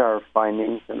 despite our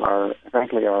findings and our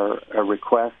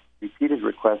repeated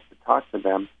requests to talk to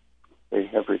them, they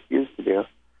have refused to do.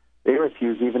 They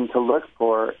refuse even to look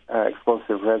for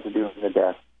explosive residue in the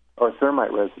dust, or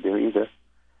thermite residue either.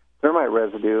 Thermite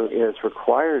residue is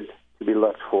required to be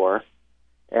looked for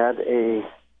at a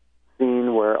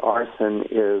scene where arson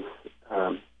is,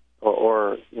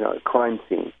 or a crime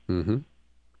scene. Mm-hmm.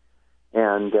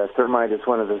 And thermite is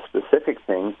one of the specific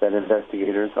things that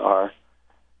investigators are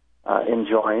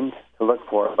enjoined to look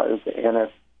for by the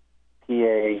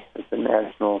NFPA, the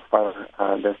National Fire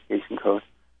Investigation Code,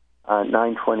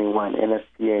 921,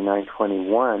 NFPA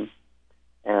 921,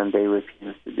 and they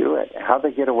refuse to do it. How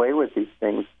they get away with these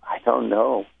things, I don't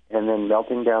know. And then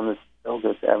melting down this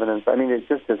evidence, I mean, it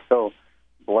just is so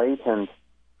blatant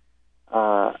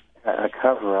a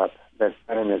cover-up that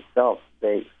in itself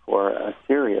makes for a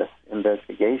serious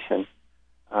investigation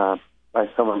by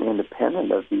someone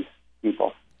independent of these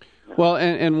people. Well,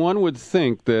 and one would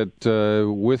think that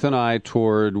with an eye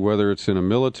toward whether it's in a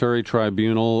military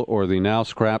tribunal or the now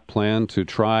scrapped plan to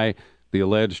try the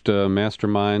alleged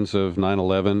masterminds of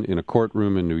 9/11 in a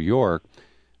courtroom in New York,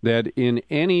 that in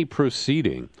any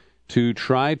proceeding to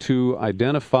try to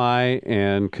identify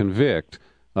and convict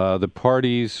the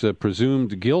parties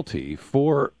presumed guilty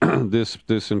for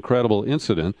this incredible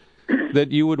incident,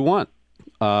 that you would want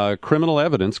criminal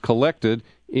evidence collected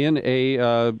in a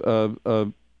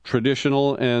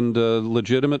traditional and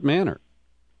legitimate manner.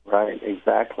 Right,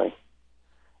 exactly.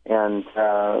 And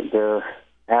their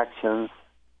actions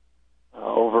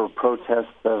over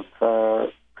protests of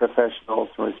professionals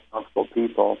and responsible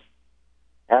people,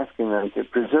 asking them to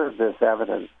preserve this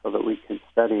evidence so that we can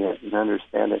study it and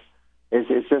understand it,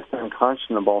 it's just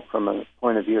unconscionable from a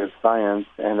point of view of science,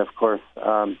 and of course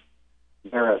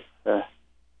merits a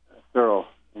thorough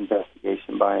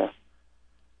investigation by an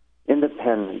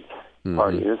independent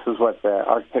party. This is what the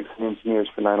architects and engineers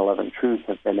for 9/11 Truth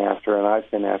have been after, and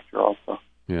I've been after also.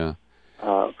 Yeah.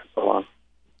 For so long.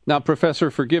 Now,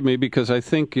 Professor, forgive me, because I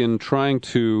think in trying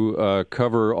to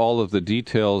cover all of the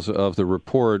details of the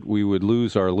report, we would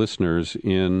lose our listeners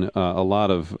in a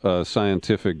lot of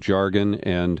scientific jargon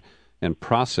and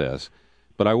process.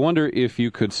 but I wonder if you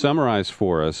could summarize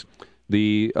for us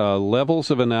the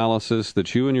levels of analysis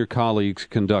that you and your colleagues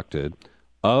conducted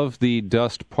of the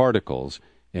dust particles,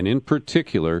 and in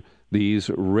particular, these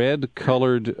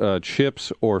red-colored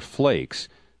chips or flakes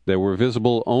that were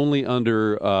visible only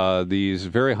under these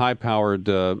very high-powered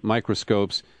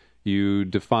microscopes. You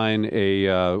define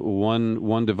a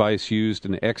one device used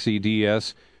an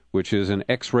XEDS, which is an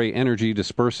X-ray energy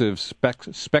dispersive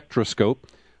spectroscope.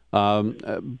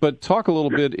 But talk a little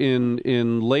bit in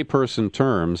layperson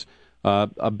terms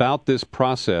about this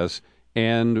process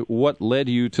and what led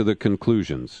you to the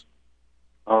conclusions.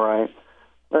 All right.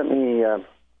 Let me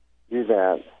do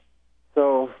that.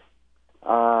 So,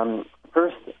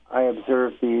 first, I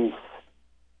observed these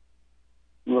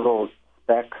little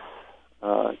specks,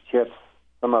 chips.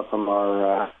 Some of them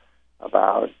are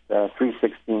about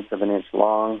 3/16 of an inch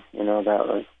long. You know, that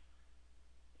was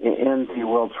in the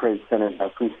World Trade Center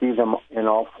dust. We see them in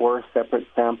all 4 separate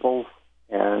samples,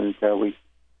 and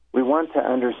we want to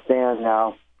understand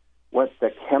now what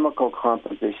the chemical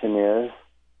composition is,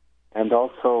 and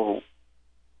also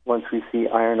once we see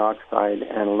iron oxide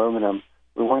and aluminum,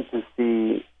 we want to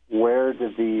see where do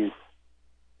these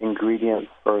ingredients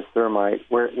for thermite,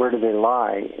 where do they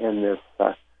lie in this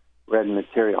red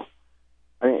material.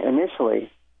 I mean,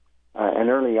 initially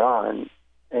and early on,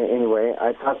 anyway,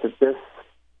 I thought that this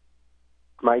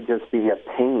might just be a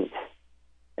paint.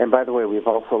 And by the way, we've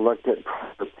also looked at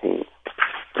primer paint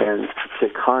and to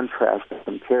contrast and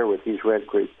compare with these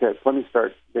red-gray chips. Let me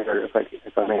start there, if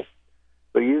I may.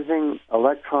 So using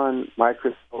electron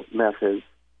microscope methods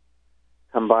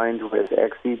combined with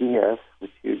XEDS,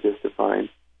 which you just defined,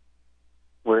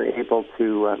 we're able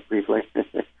to, briefly,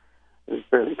 it's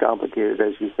fairly complicated,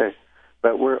 as you say,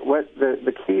 but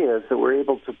the key is that we're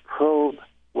able to probe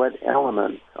what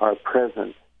elements are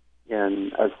present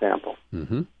in a sample.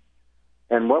 Mm-hmm.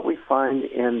 And what we find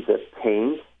in the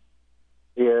paint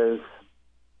is,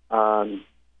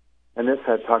 and this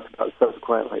I talked about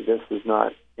subsequently, this is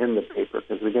not in the paper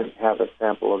because we didn't have a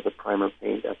sample of the primer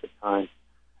paint at the time.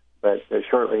 But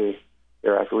shortly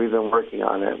thereafter, we've been working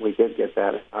on it. We did get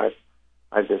that.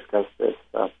 I've discussed this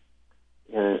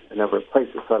in a number of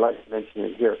places, so I'd like to mention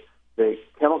it here. The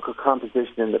chemical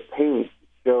composition in the paint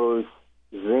shows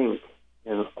zinc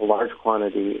in a large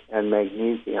quantity and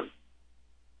magnesium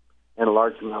and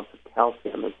large amounts of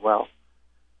calcium as well.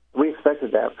 We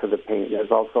expected that for the paint.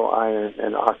 There's also iron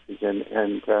and oxygen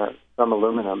and some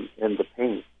aluminum in the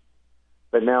paint.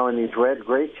 But now in these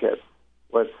red-gray chips,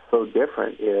 what's so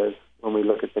different is when we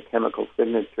look at the chemical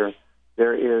signature,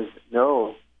 there is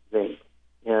no zinc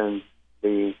in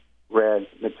the red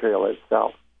material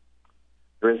itself.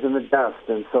 There is in the dust,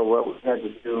 and so what we had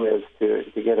to do is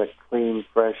to get a clean,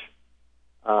 fresh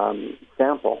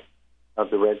sample of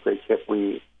the red-gray chip.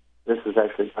 This is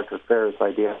actually Dr. Farrer's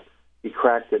idea. He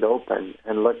cracked it open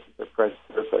and looked at the fresh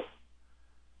surface.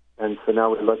 And so now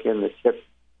we look in the chip.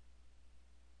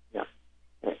 Yeah.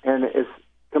 And it's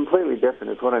completely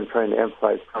different, is what I'm trying to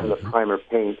emphasize from the primer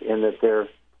paint, in that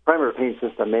primer paint is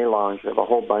just a melange of a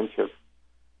whole bunch of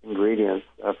ingredients,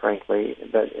 frankly,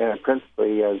 but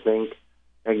principally zinc,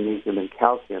 magnesium, and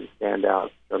calcium stand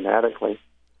out dramatically.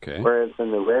 Okay. Whereas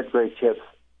in the red-gray chips,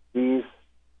 these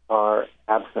are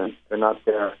absent. They're not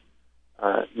there.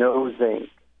 No zinc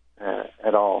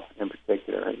at all in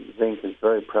particular. And zinc is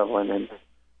very prevalent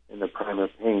in the primer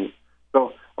paint.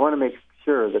 So I want to make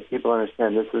sure that people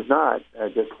understand this is not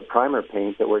just the primer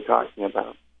paint that we're talking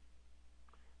about.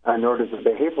 Nor does it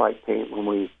behave like paint when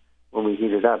we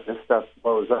heat it up. This stuff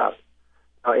blows up.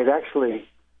 It actually,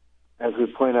 as we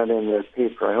point out in the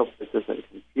paper, I hope this isn't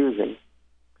confusing,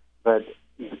 but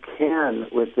you can,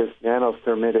 with this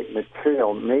nanothermitic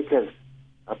material, make a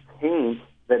paint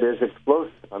that is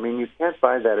explosive. I mean, you can't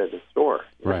buy that at a store.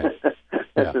 Right.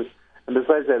 Yeah. And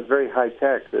besides that, it's very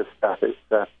high-tech, this stuff. It's,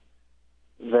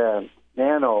 the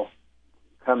nano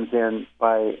comes in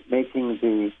by making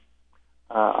the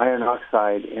iron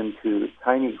oxide into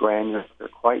tiny granules. They're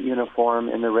quite uniform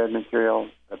in the red material,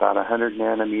 about 100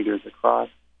 nanometers across.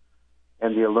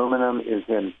 And the aluminum is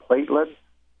in platelets.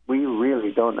 We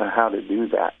really don't know how to do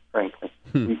that, frankly.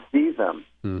 We see them,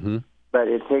 but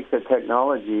it takes a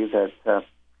technology that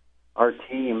our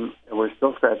team, we're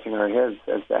still scratching our heads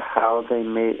as to how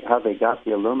they got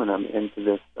the aluminum into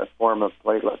this form of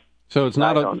platelets. So it's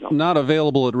not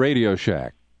available at Radio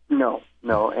Shack.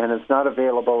 No, and it's not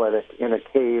available in a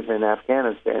cave in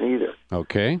Afghanistan either.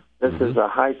 Okay. This is a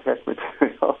high-tech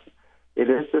material. It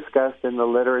is discussed in the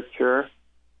literature.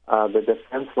 The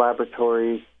defense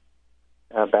laboratories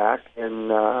back in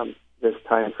this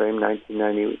time frame,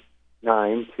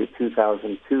 1999 to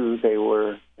 2002, they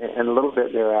were, and a little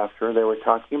bit thereafter, they were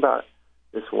talking about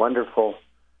this wonderful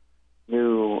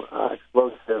new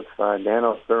explosive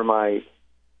nanothermite,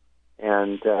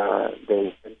 and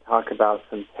they talk about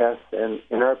some tests. And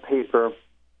in our paper,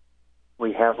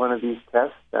 we have one of these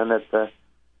tests done at the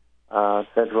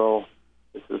federal,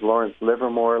 this is Lawrence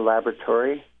Livermore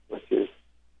Laboratory, which is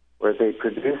where they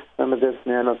produced some of this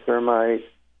nanothermite.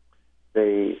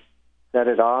 They set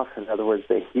it off. In other words,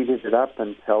 they heated it up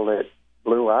until it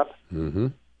blew up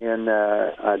in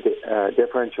a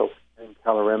differential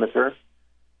calorimeter.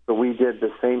 So we did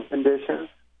the same conditions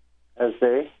as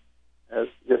they, as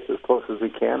just as close as we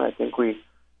can. I think we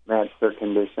matched their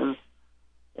conditions,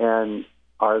 and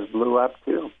ours blew up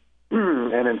too.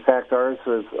 And in fact, ours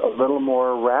was a little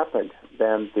more rapid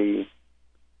than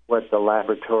what the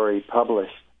laboratory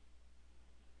published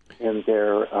in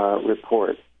their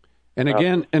report. And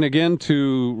again,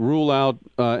 to rule out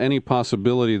any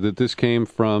possibility that this came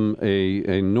from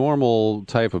a normal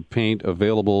type of paint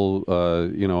available,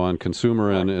 on consumer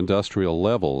and industrial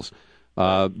levels,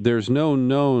 there's no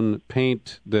known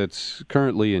paint that's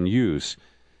currently in use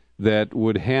that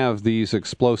would have these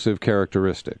explosive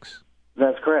characteristics.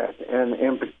 That's correct. And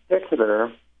in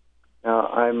particular,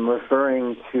 I'm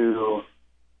referring to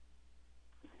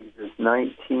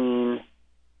 19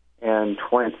 and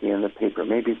 20 in the paper.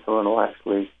 Maybe someone will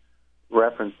actually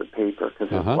reference the paper because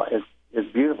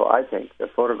it's beautiful, I think. The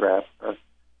photographs,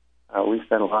 we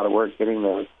spent a lot of work getting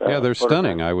those. They're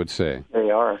stunning, I would say.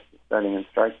 They are stunning and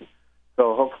striking.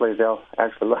 So hopefully they'll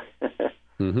actually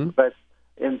look. But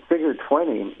in figure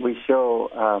 20, we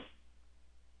show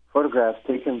photographs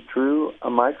taken through a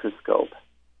microscope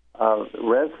of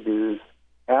residues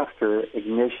after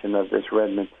ignition of this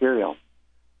red material.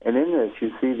 And in this,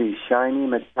 you see these shiny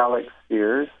metallic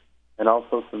spheres and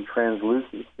also some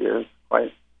translucent spheres,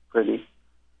 quite pretty.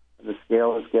 The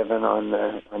scale is given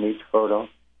on each photo.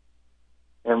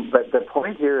 But the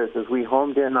point here is, as we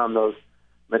homed in on those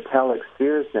metallic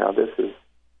spheres now, this is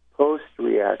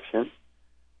post-reaction,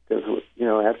 because,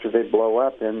 after they blow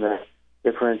up in the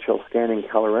differential scanning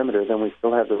calorimeter, then we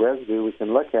still have the residue we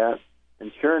can look at.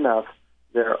 And sure enough,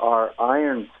 there are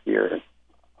iron spheres,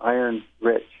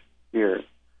 iron-rich spheres.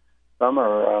 Some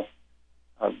are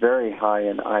very high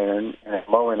in iron and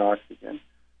low in oxygen,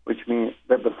 which means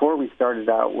that before we started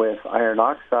out with iron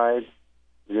oxide,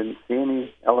 we didn't see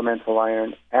any elemental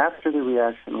iron. After the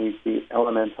reaction, we see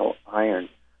elemental iron.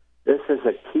 This is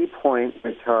a key point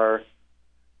which our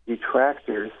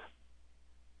detractors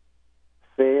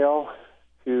fail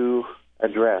to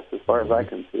address, as far as I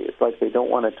can see. It's like they don't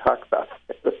want to talk about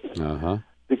it.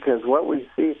 Because what we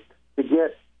see to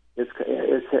get,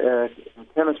 in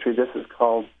chemistry, this is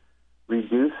called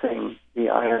reducing the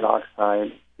iron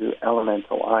oxide to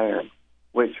elemental iron,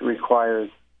 which requires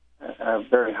a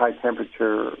very high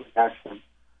temperature reaction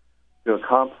to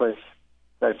accomplish,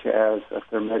 such as a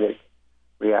thermitic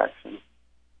reaction.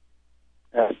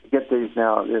 To get these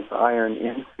now, this iron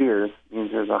in spheres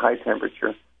means there's a high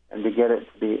temperature, and to get it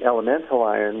to be elemental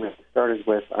iron, which started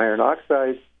with iron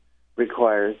oxide,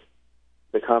 requires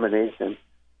the combination,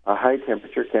 a high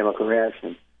temperature chemical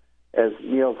reaction. As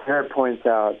Niels Heer points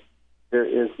out, there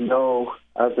is no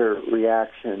other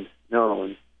reaction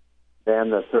known than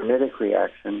the thermitic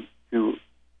reaction to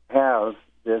have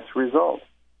this result.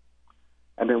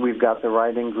 I mean, we've got the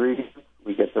right ingredients,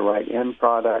 we get the right end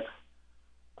products.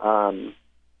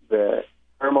 The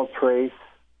thermal trace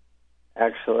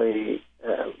actually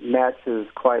matches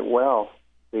quite well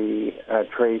the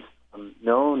trace from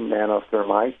known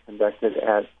nanothermite conducted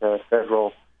at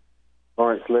Federal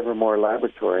Lawrence Livermore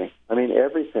Laboratory. I mean,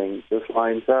 everything just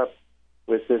lines up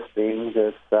with this being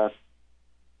this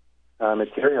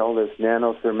material, this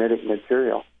nanothermitic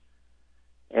material.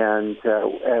 And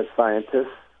as scientists,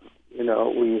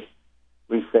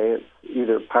 we say it's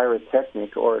either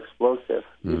pyrotechnic or explosive.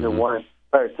 Either one.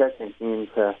 Pyrotechnic means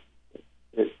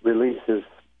it releases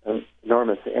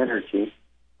enormous energy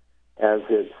as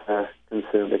it's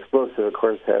consumed. Explosive, of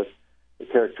course, has the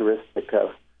characteristic of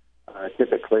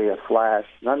typically a flash,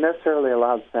 not necessarily a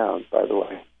loud sound, by the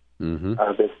way.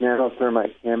 This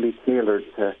nanothermite can be tailored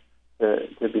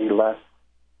to be less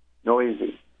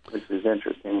noisy, which is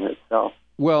interesting in itself.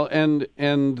 Well,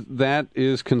 and that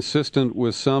is consistent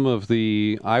with some of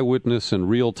the eyewitness and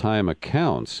real-time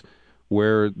accounts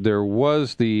where there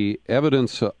was the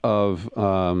evidence of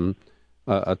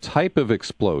a type of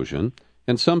explosion,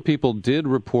 and some people did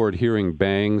report hearing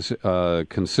bangs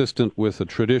consistent with a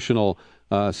traditional,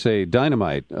 say,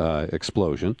 dynamite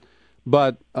explosion.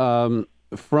 But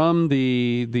from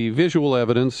the visual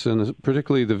evidence, and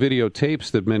particularly the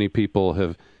videotapes that many people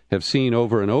have seen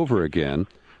over and over again,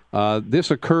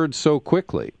 this occurred so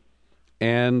quickly.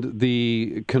 And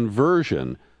the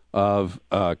conversion of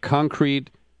concrete,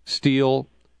 steel,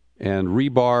 and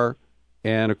rebar,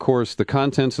 and of course the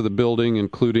contents of the building,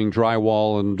 including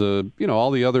drywall and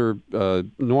all the other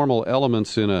normal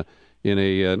elements in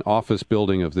an office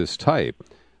building of this type,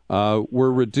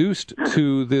 were reduced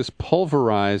to this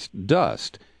pulverized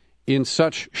dust in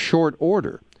such short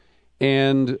order.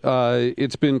 And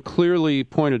it's been clearly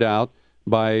pointed out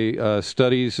by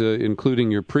studies,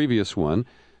 including your previous one,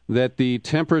 that the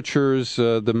temperatures,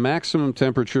 the maximum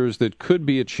temperatures that could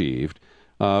be achieved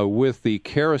with the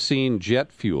kerosene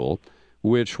jet fuel,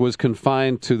 which was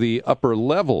confined to the upper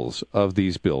levels of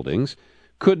these buildings,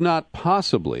 could not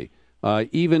possibly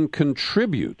even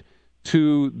contribute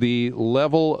to the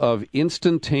level of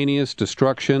instantaneous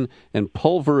destruction and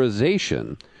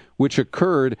pulverization which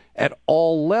occurred at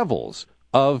all levels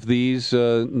of these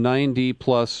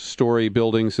 90-plus story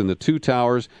buildings in the 2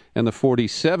 towers and the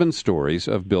 47 stories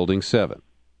of Building 7.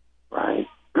 Right.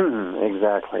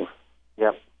 Exactly.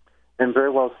 Yep. And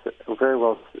very well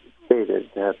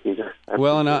stated, Peter.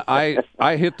 Well, and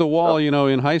I hit the wall,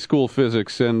 in high school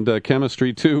physics and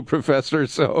chemistry too, Professor.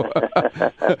 So,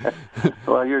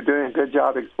 well, you're doing a good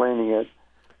job explaining it.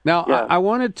 Now, yeah. I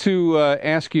wanted to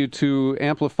ask you to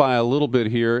amplify a little bit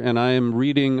here, and I am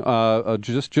reading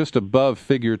just above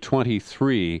Figure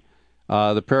 23,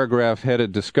 the paragraph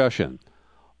headed Discussion.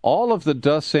 All of the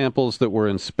dust samples that were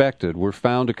inspected were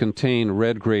found to contain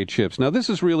red-gray chips. Now, this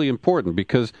is really important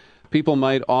because people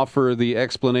might offer the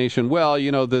explanation, well,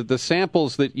 the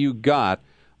samples that you got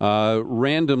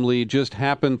randomly just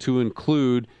happened to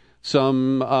include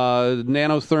some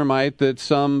nanothermite that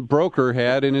some broker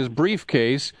had in his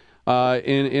briefcase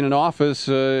in an office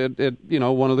at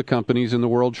one of the companies in the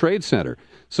World Trade Center.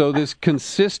 So this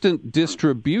consistent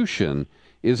distribution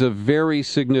is a very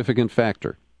significant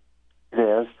factor. It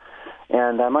is.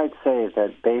 And I might say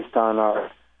that based on our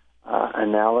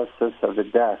analysis of the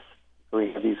dust,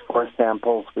 we have these 4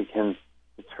 samples, we can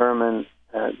determine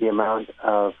the amount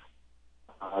of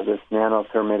this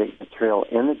nanothermitic material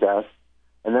in the dust.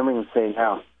 And then we can say,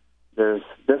 now, there's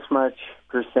this much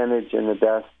percentage in the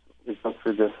dust. We go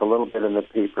through this a little bit in the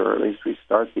paper, or at least we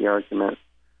start the argument.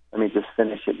 Let me just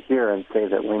finish it here and say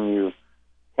that when you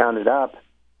count it up,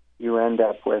 you end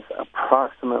up with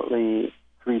approximately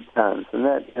 3 tons. And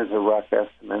that is a rough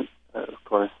estimate, of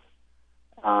course,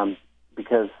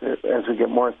 because as we get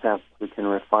more samples, we can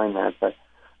refine that. But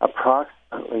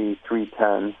approximately 3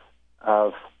 tons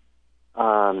of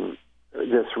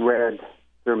this red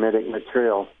thermitic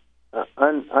material,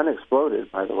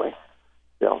 unexploded, by the way,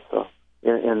 still, so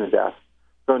in the dust.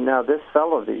 So now this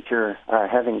fellow that you're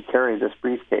having carry this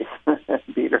briefcase,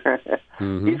 Peter,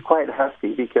 he's quite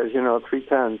husky because, 3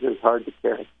 tons is hard to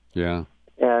carry. Yeah.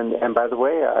 And by the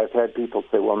way, I've had people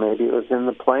say, well, maybe it was in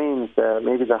the planes,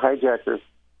 maybe the hijackers.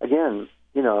 Again,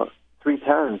 3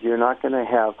 tons, you're not going to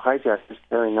have hijackers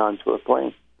carrying onto a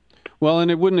plane. Well,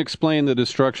 and it wouldn't explain the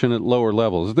destruction at lower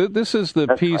levels. This is the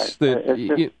piece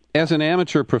that, as an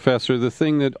amateur professor, the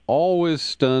thing that always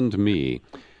stunned me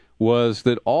was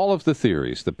that all of the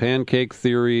theories, the pancake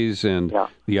theories and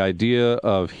the idea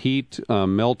of heat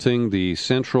melting the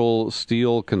central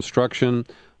steel construction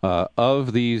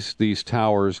of these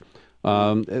towers,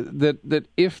 that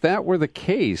if that were the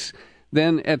case,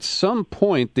 then at some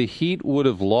point the heat would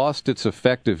have lost its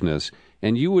effectiveness,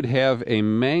 and you would have a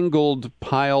mangled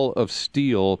pile of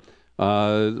steel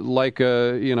like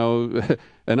an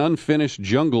unfinished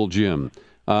jungle gym.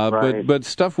 Right. But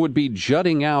stuff would be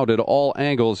jutting out at all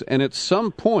angles, and at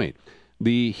some point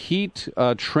the heat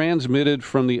transmitted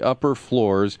from the upper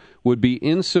floors would be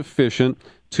insufficient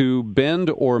to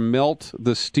bend or melt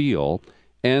the steel,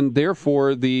 and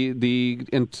therefore the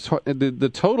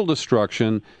total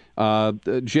destruction,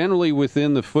 generally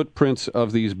within the footprints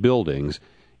of these buildings,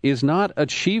 is not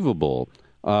achievable.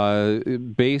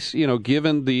 Given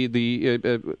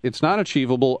it's not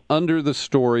achievable under the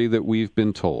story that we've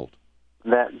been told.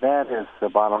 That is the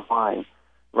bottom line,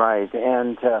 right?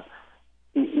 And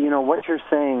what you're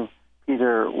saying,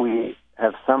 Peter, we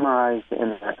have summarized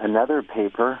in another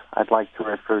paper I'd like to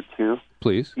refer to.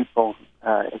 Please. People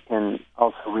can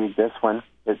also read this one.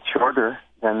 It's shorter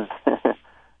than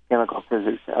Chemical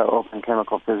Physics, Open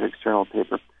Chemical Physics Journal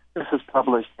paper. This was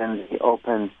published in the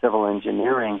Open Civil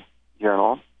Engineering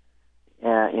Journal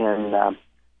in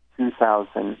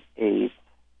 2008,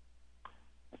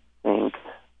 I think.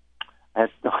 I have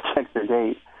to check the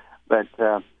date, but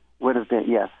would have been,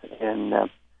 yes, in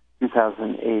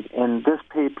 2008. And this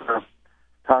paper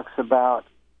talks about,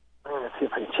 let's see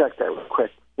if I can check that real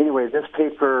quick. Anyway, this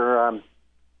paper,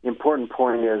 the important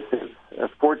point is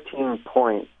 14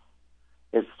 points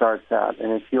it starts out.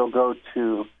 And if you'll go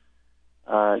to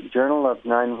Journal of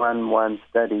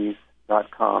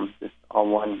 911studies.com, just all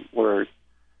one word.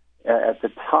 At the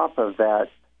top of that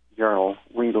journal,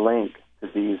 we link to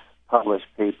these published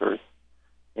papers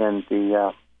in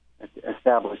the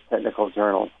established technical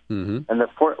journals. Mm-hmm. And the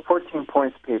 14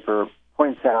 points paper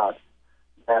points out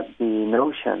that the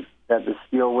notion that the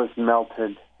steel was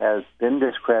melted has been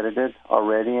discredited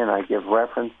already, and I give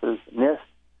references. NIST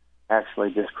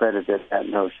actually discredited that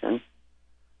notion.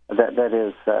 That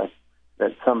is, that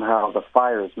somehow the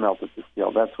fires melted the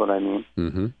steel. That's what I mean.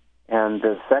 Mm-hmm. And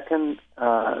the second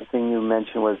thing you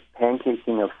mentioned was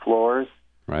pancaking of floors.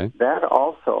 Right. That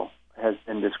also has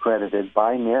been discredited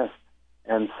by NIST.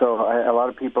 And so a lot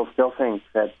of people still think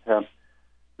that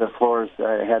the floors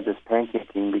had this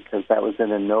pancaking because that was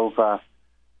in a NOVA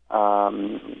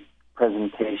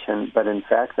presentation. But in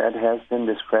fact, that has been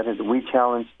discredited. We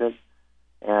challenged it,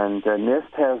 and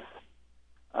NIST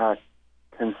has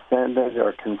consented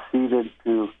or conceded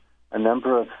to a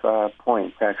number of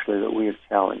points, actually, that we have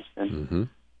challenged. And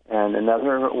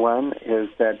another one is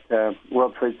that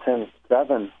World Trade Center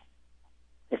 7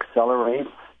 accelerates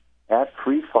at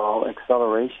free fall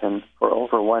acceleration for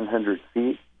over 100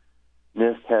 feet.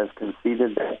 NIST has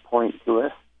conceded that point to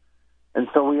us. And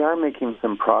so we are making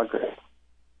some progress.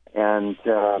 And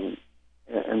so,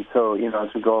 as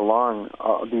we go along,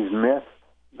 these myths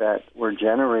that were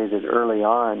generated early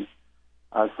on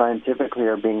scientifically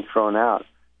are being thrown out.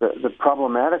 The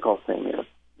problematical thing is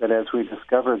that as we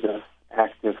discover this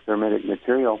active thermitic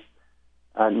material,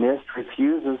 NIST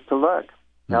refuses to look.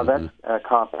 Now, that's a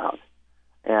cop-out.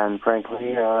 And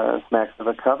frankly, smacks of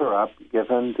a cover-up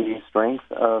given the strength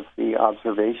of the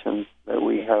observations that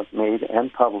we have made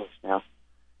and published now.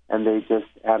 And they just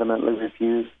adamantly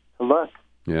refuse to look.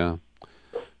 Yeah.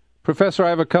 Professor, I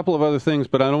have a couple of other things,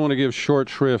 but I don't want to give short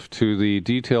shrift to the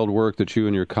detailed work that you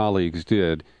and your colleagues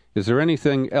did. Is there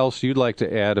anything else you'd like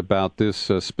to add about this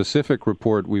specific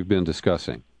report we've been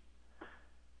discussing?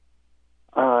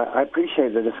 I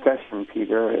appreciate the discussion,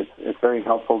 Peter. It's very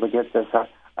helpful to get this out.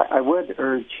 I would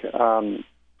urge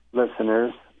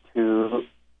listeners to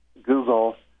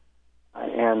Google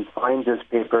and find this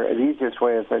paper. The easiest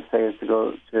way, as I say, is to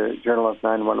go to Journal of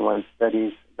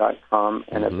 911studies.com,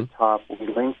 and at the top we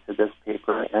link to this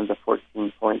paper and the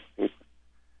 14 points paper.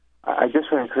 I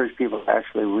just want to encourage people to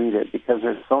actually read it because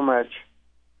there's so much.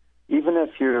 Even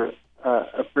if you're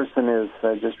a person is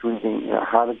just reading,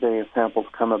 how did the samples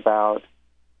come about?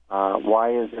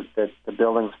 Why is it that the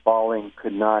buildings falling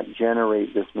could not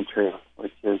generate this material,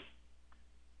 which is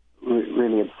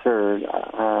really absurd,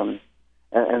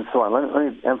 and so on. Let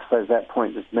me emphasize that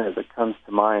point just a minute as it comes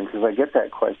to mind, because I get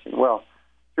that question. Well,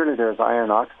 surely there's iron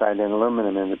oxide and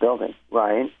aluminum in the building,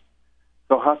 right?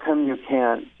 So how come you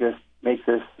can't just make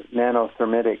this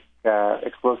nanothermic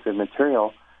explosive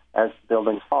material as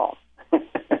buildings fall?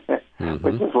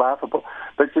 Which is laughable.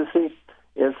 But you see,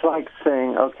 it's like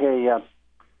saying, okay,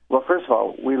 well, first of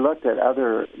all, we looked at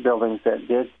other buildings that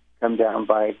did come down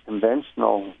by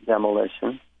conventional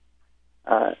demolition,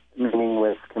 meaning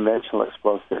with conventional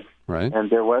explosives. Right. And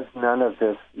there was none of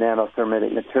this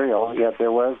nanothermic material, yet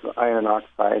there was iron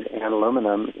oxide and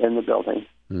aluminum in the building.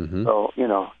 So,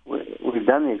 we've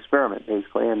done the experiment,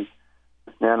 basically, and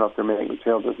this nanothermic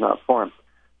material does not form.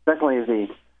 Secondly,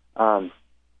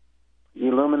 the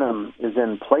aluminum is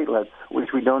in platelets,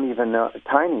 which we don't even know,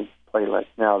 tiny platelets.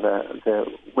 Now, the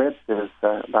width is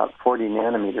about 40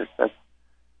 nanometers. That's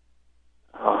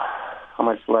how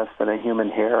much less than a human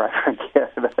hair, I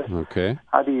forget. Okay.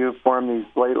 How do you form these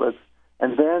platelets?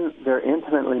 And then they're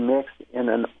intimately mixed in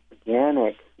an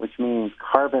organic, which means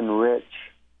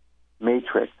carbon-rich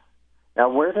matrix. Now,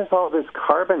 where does all this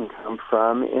carbon come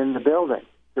from in the building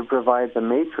to provide the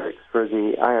matrix for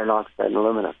the iron oxide and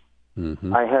aluminum?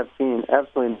 I have seen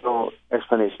absolutely no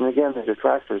explanation. Again, the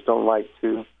detractors don't like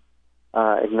to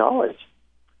acknowledge,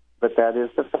 but that is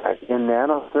the fact. In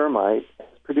nanothermite,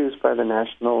 produced by the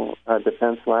National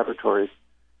Defense Laboratories,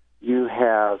 you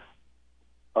have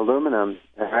aluminum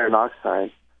and iron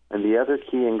oxide, and the other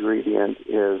key ingredient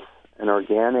is an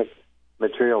organic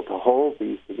material to hold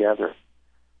these together.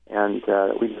 And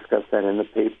we discussed that in the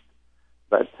paper.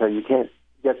 But you can't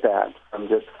get that from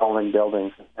just falling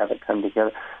buildings and have it come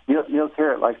together. Neil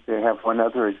Carrot likes to have one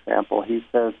other example. He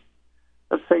says,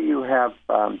 let's say you have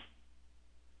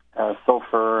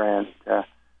sulfur and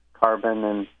carbon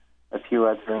and a few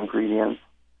other ingredients,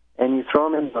 and you throw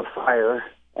them in the fire.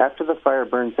 After the fire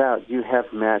burns out, you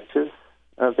have matches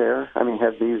there. I mean,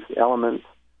 have these elements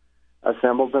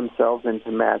assembled themselves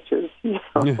into matches? The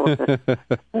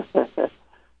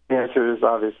answer is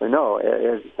obviously no.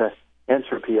 It's an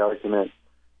entropy argument,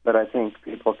 but I think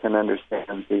people can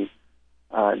understand the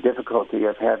difficulty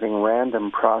of having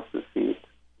random processes,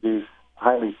 these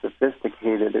highly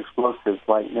sophisticated explosives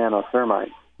like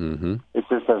nanothermites. Mm-hmm. It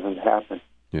just doesn't happen.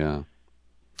 Yeah.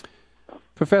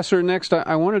 Professor, next,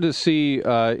 I wanted to see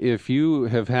if you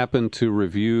have happened to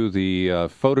review the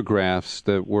photographs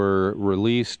that were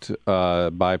released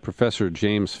by Professor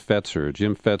James Fetzer.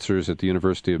 Jim Fetzer's at the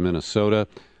University of Minnesota.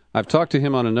 I've talked to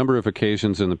him on a number of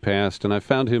occasions in the past, and I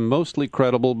found him mostly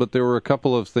credible, but there were a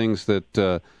couple of things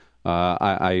that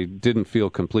I didn't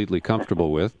feel completely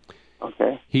comfortable with.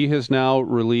 Okay. He has now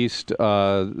released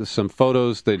some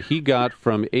photos that he got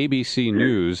from ABC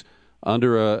News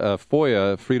under a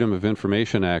FOIA, Freedom of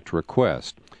Information Act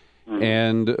request.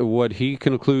 And what he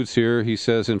concludes here, he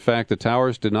says, in fact, the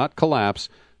towers did not collapse.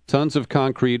 Tons of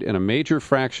concrete and a major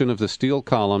fraction of the steel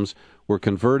columns were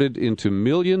converted into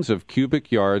millions of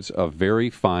cubic yards of very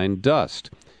fine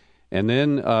dust. And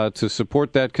then to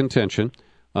support that contention,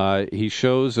 he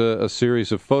shows a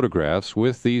series of photographs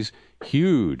with these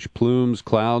huge plumes,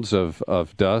 clouds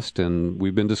of dust, and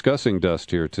we've been discussing dust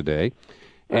here today.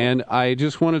 And I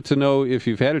just wanted to know if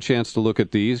you've had a chance to look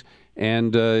at these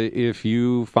and if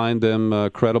you find them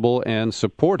credible and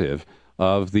supportive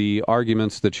of the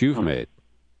arguments that you've made.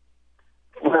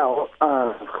 Well,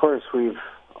 of course, we've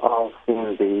all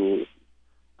seen the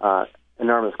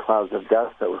enormous clouds of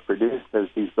dust that were produced as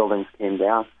these buildings came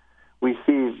down. We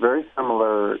see very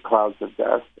similar clouds of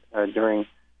dust during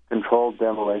controlled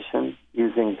demolition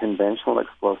using conventional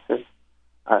explosives.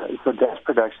 So dust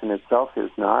production itself is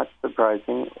not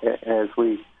surprising as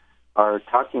we are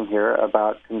talking here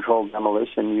about controlled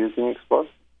demolition using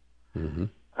explosives. Mm-hmm.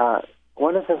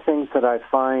 One of the things that I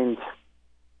find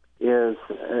is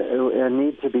a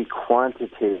need to be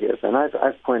quantitative, and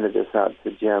I've pointed this out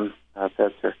to Jim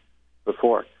Fetzer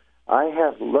before. I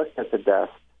have looked at the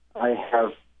dust. I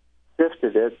have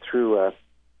sifted it through a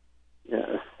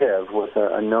sieve with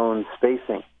a known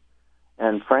spacing.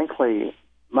 And frankly,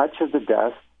 much of the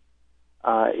dust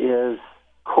is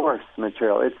coarse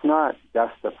material. It's not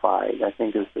dustified, I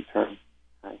think is the term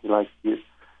he likes to use.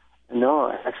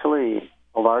 No, actually,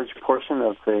 a large portion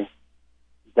of the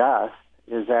dust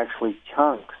is actually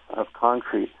chunks of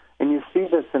concrete. And you see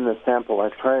this in the sample.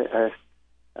 I've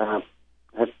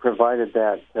provided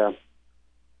that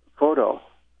photo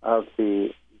of the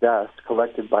dust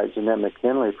collected by Jeanette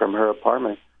McKinley from her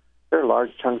apartment. There are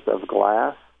large chunks of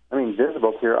glass,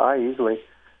 visible to your eye easily,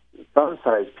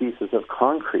 thumb-sized pieces of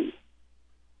concrete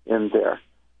in there.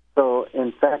 So,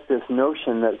 in fact, this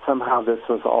notion that somehow this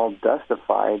was all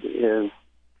dustified is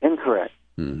incorrect.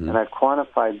 Mm-hmm. And I've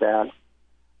quantified that,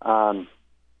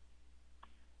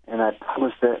 and I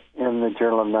published it in the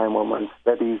Journal of 911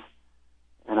 Studies,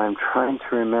 and I'm trying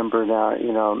to remember now,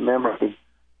 memory,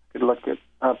 I could look it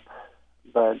up,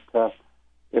 but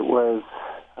it was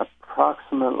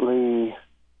approximately,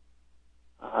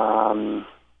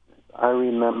 I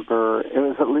remember, it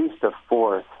was at least a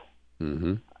fourth.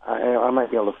 Mm-hmm. I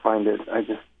might be able to find it. I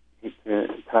just need to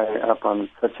tie up on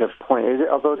such a point,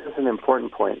 although it is an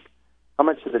important point. How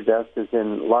much of the dust is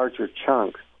in larger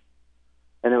chunks?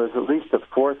 And it was at least a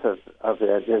fourth of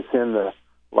it is in the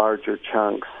larger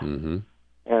chunks. Mm-hmm.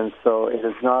 And so it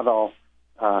is not all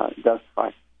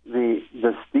dustified.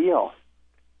 The steel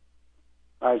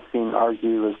I've seen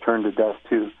argue is turned to dust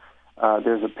too.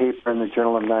 There's a paper in the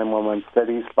Journal of 911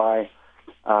 Studies by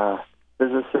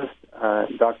physicist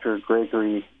Dr.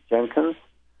 Gregory Jenkins,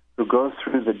 who goes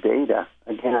through the data,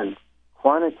 again,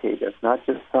 quantitative, not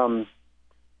just some.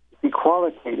 See,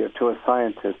 qualitative to a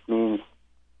scientist means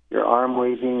you're arm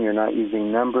waving, you're not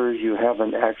using numbers, you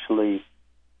haven't actually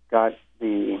got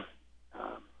the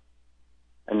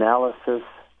analysis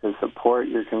to support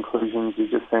your conclusions.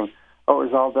 You're just saying, oh,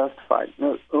 it was all dustified.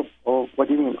 No, what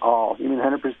do you mean all? You mean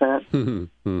 100%?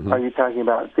 Mm-hmm. Are you talking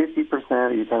about 50%?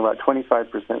 Are you talking about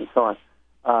 25%? And so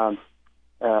on.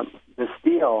 The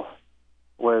steel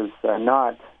was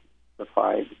not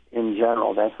dustified in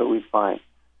general. That's what we find.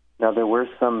 Now, there were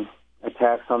some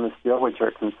attacks on the steel which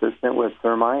are consistent with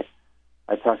thermite.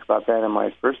 I talked about that in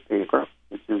my first paper,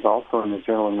 which is also in the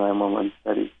Journal of 911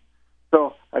 Studies.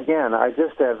 So, again, I've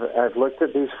looked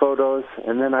at these photos,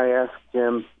 and then I asked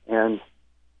Jim and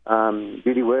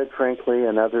Judy Wood, frankly,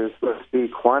 and others, let's be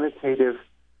quantitative.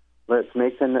 Let's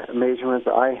make the measurements.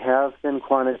 I have been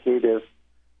quantitative.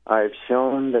 I've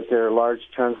shown that there are large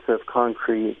chunks of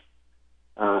concrete.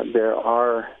 There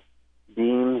are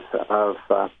beams of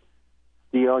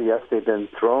steel. Yes, they've been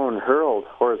hurled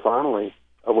horizontally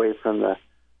away from the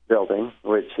building,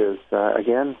 which is,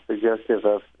 again, suggestive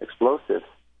of explosives,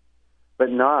 but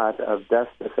not of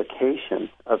dustification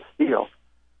of steel.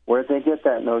 Where they get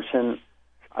that notion,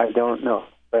 I don't know.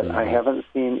 But I haven't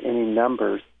seen any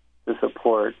numbers to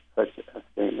support such a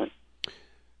statement.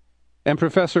 And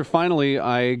Professor, finally,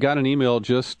 I got an email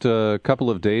just a couple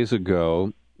of days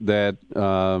ago that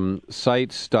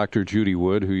cites Dr. Judy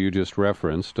Wood, who you just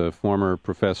referenced, a former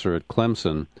professor at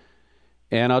Clemson.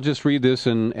 And I'll just read this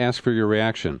and ask for your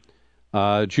reaction.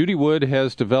 Judy Wood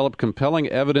has developed compelling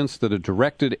evidence that a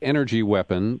directed energy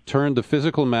weapon turned the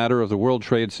physical matter of the World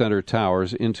Trade Center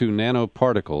towers into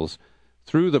nanoparticles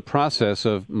through the process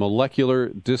of molecular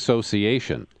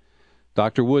dissociation.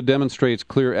 Dr. Wood demonstrates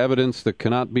clear evidence that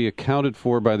cannot be accounted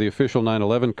for by the official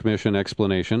 9/11 Commission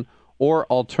explanation or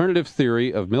alternative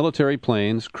theory of military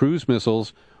planes, cruise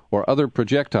missiles, or other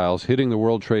projectiles hitting the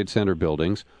World Trade Center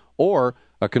buildings, or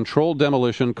a controlled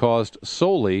demolition caused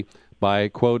solely by,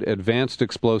 quote, advanced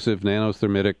explosive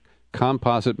nanothermitic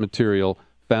composite material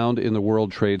found in the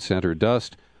World Trade Center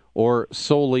dust, or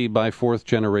solely by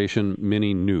fourth-generation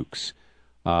mini nukes.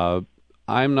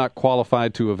 I'm not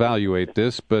qualified to evaluate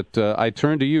this, but I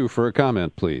turn to you for a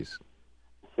comment, please.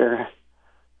 Sure.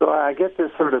 So I get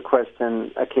this sort of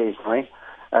question occasionally,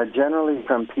 generally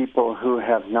from people who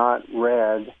have not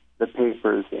read the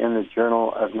papers in the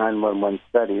Journal of 911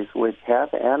 Studies, which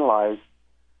have analyzed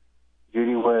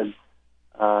Judy Wood's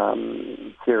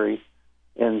theory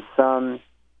in some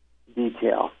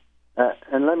detail.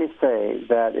 And let me say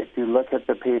that if you look at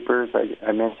the papers,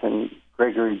 I mentioned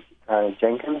Gregory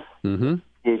Jenkins,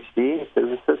 PhD,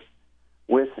 physicist,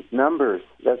 with numbers.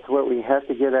 That's what we have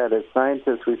to get at as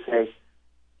scientists. We say,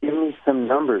 give me some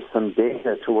numbers, some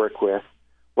data to work with.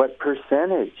 What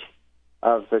percentage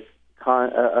of the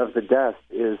dust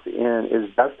is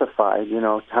dustified?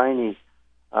 Tiny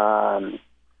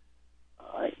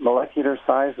molecular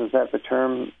size. Is that the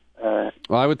term?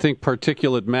 Well, I would think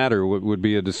particulate matter would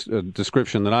be a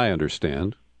description that I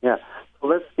understand. Yeah. So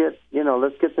let's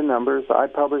get the numbers. I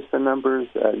publish the numbers.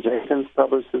 Jenkins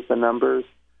publishes the numbers.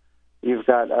 You've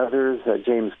got others.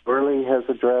 James Burley has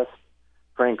addressed.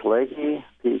 Frank Legge,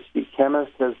 PhD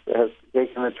chemist, has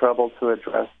taken the trouble to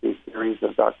address these theories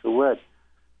of Dr. Wood.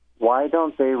 Why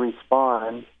don't they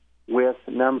respond with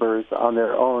numbers on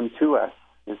their own to us,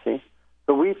 you see?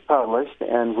 So we've published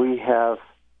and we have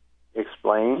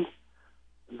explained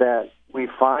that we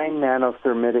find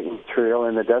nanothermitic material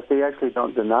in the dust. They actually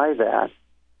don't deny that.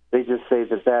 They just say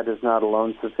that is not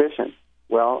alone sufficient.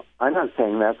 Well, I'm not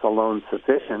saying that's alone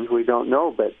sufficient. We don't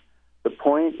know, but the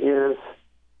point is,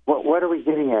 what are we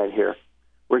getting at here?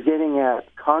 We're getting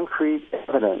at concrete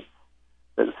evidence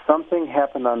that something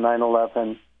happened on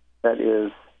 9/11 that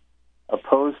is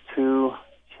opposed to,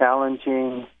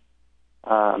 challenging,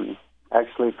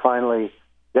 actually finally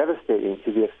devastating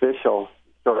to the official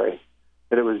story,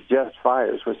 that it was just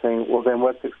fires. We're saying, well, then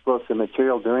what's explosive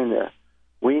material doing there?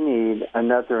 We need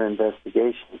another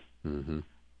investigation. Mm-hmm.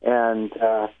 And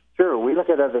sure, we look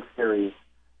at other theories,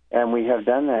 and we have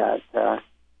done that,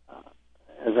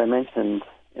 as I mentioned,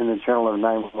 in the Journal of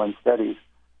 911 Studies.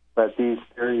 But these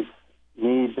theories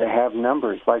need to have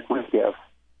numbers like we give.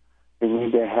 They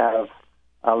need to have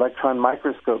electron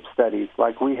microscope studies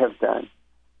like we have done.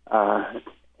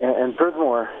 And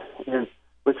furthermore,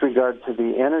 with regard to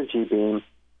the energy beam,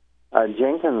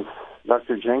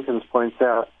 Dr. Jenkins points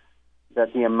out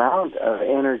that the amount of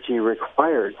energy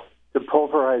required to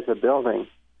pulverize a building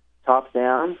top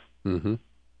down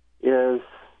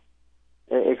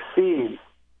exceeds,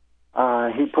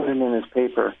 he put it in his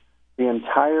paper, the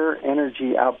entire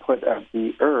energy output of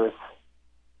the Earth,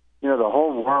 the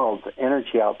whole world's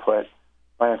energy output,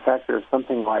 by a factor of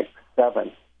something like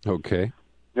 7. Okay.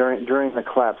 During the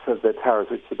collapse of the towers,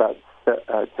 which is about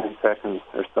 10 seconds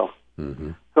or so.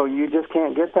 Mm-hmm. So you just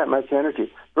can't get that much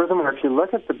energy. Furthermore, if you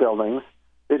look at the buildings,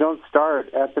 they don't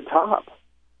start at the top.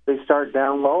 They start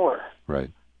down lower.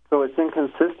 Right. So it's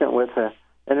inconsistent with the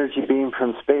energy beam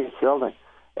from space building,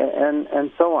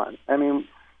 and so on. I mean,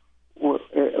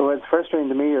 what's frustrating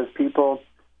to me is people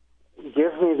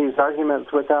give me these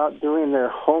arguments without doing their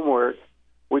homework,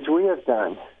 which we have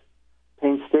done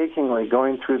painstakingly,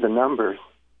 going through the numbers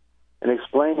and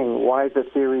explaining why the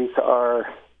theories are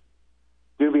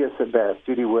dubious at best.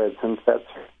 Judy Wood, since that's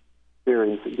her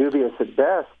theories, dubious at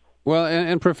best. Well,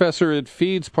 and Professor, it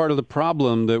feeds part of the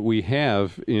problem that we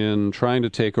have in trying to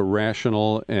take a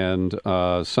rational and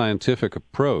scientific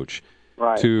approach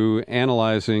to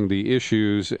analyzing the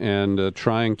issues and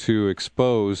trying to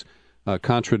expose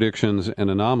contradictions and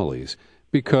anomalies.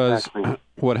 Because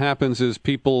what happens is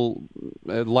people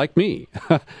like me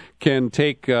can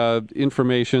take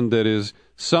information that is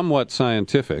somewhat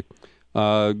scientific,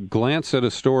 glance at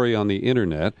a story on the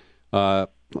internet,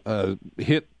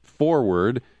 hit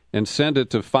forward, and send it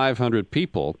to 500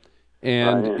 people,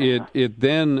 And it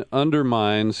then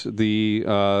undermines the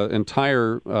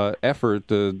entire effort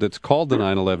that's called the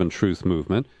 9/11 Truth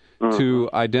Movement to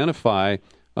identify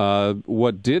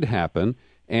what did happen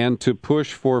and to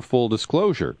push for full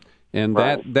disclosure. And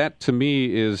that to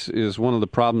me is one of the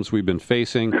problems we've been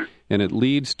facing, and it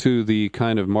leads to the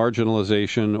kind of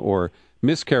marginalization or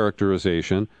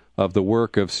mischaracterization of the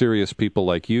work of serious people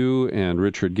like you and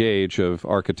Richard Gage of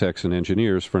Architects and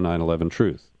Engineers for 9/11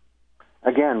 Truth.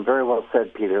 Again, very well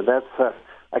said, Peter. That's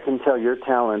I can tell your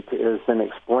talent is in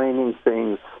explaining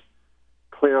things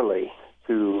clearly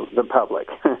to the public.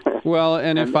 Well,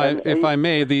 and if I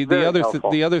may,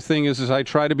 the other thing is I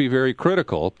try to be very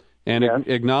critical and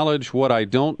acknowledge what I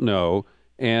don't know,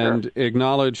 and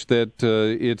acknowledge that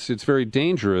it's very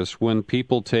dangerous when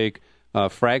people take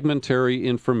fragmentary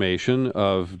information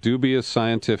of dubious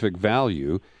scientific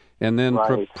value and then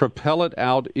propel it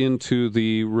out into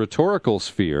the rhetorical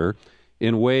sphere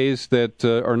in ways that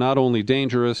are not only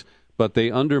dangerous, but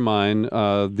they undermine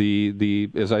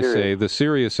the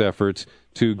serious efforts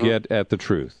to get at the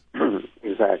truth.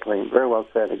 Exactly. Very well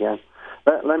said again.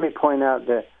 Let me point out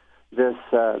that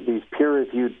these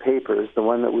peer-reviewed papers, the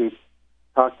one that we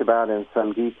talked about in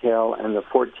some detail, and the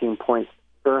 14 points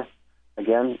paper,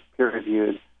 again,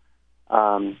 peer-reviewed.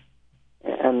 And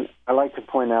I like to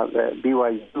point out that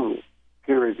BYU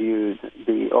peer-reviewed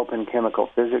the Open Chemical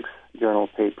Physics Journal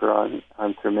paper on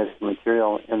thermistic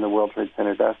material in the World Trade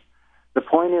Center dust. The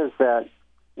point is that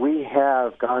we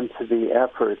have gone to the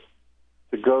effort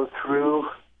to go through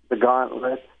the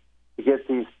gauntlet to get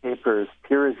these papers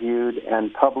peer-reviewed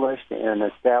and published in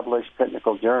established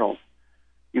technical journals.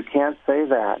 You can't say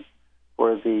that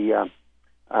for the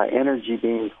energy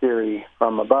beam theory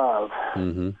from above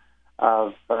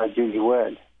of Judy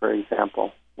Wood, for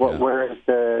example. Where is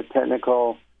the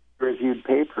technical reviewed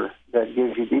paper that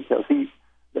gives you details? You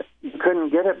couldn't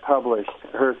get it published,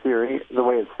 her theory, the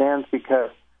way it stands,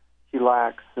 because she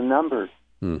lacks the numbers.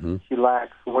 She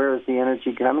lacks where is the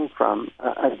energy coming from.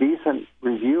 A decent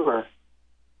reviewer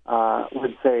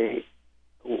would say,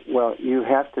 well, you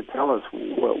have to tell us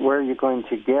where are you going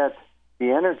to get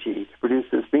the energy to produce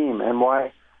this beam, and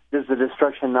why does the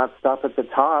destruction not stop at the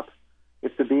top?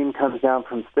 If the beam comes down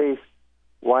from space,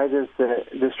 why does the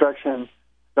destruction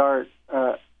start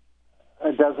a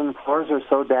dozen floors or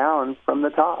so down from the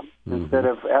top instead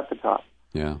of at the top?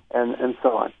 Yeah. And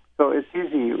so on. So it's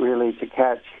easy, really, to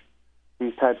catch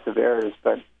these types of errors.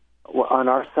 But on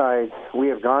our side, we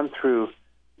have gone through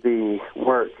the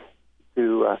work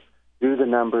to do the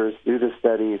numbers, do the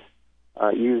studies,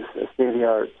 use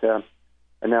state-of-the-art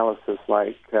analysis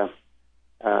like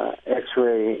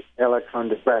X-ray electron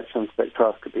diffraction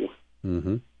spectroscopy.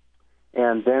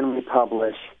 And then we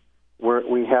publish where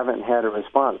we haven't had a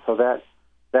response. So that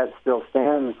still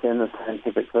stands in the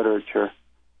scientific literature,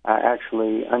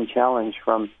 actually unchallenged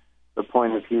from the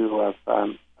point of view of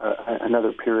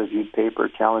another peer-reviewed paper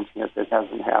challenging it that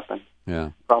hasn't happened.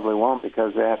 Yeah. Probably won't,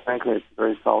 because frankly it's a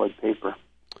very solid paper.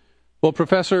 Well,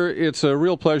 Professor, it's a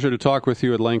real pleasure to talk with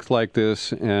you at length like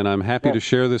this, and I'm happy to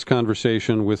share this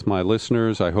conversation with my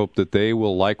listeners. I hope that they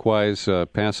will likewise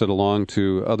pass it along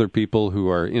to other people who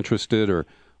are interested or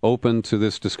open to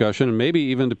this discussion, and maybe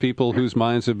even to people whose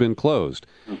minds have been closed.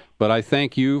 But I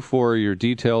thank you for your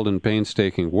detailed and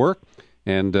painstaking work,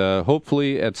 and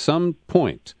hopefully at some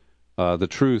point the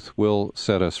truth will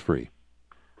set us free.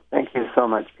 Thank you so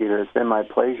much, Peter. It's been my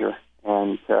pleasure,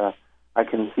 and I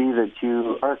can see that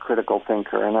you are a critical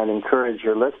thinker, and I'd encourage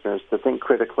your listeners to think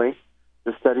critically,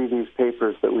 to study these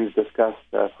papers that we've discussed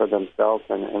for themselves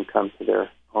and come to their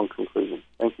own conclusions.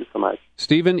 Thank you so much.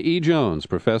 Stephen E. Jones,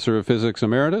 Professor of Physics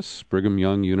Emeritus, Brigham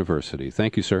Young University.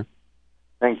 Thank you, sir.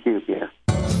 Thank you, Peter.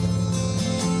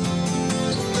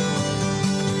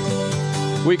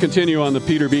 We continue on the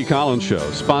Peter B. Collins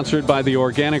Show, sponsored by the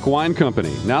Organic Wine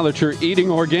Company. Now that you're eating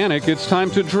organic, it's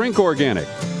time to drink organic.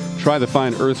 Try the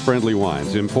fine earth-friendly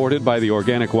wines imported by the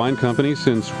Organic Wine Company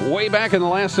since way back in the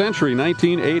last century,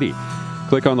 1980.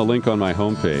 Click on the link on my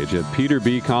homepage at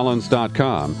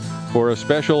peterbcollins.com for a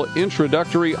special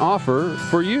introductory offer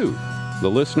for you, the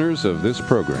listeners of this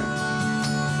program.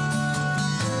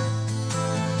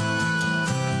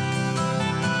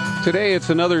 Today it's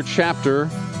another chapter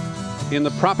in the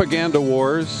propaganda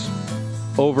wars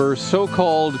over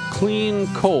so-called clean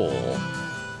coal.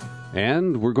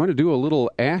 And we're going to do a little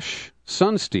Ash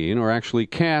Sunstein, or actually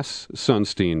Cass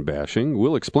Sunstein bashing.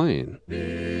 We'll explain.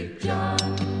 Big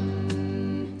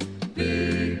John,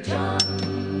 Big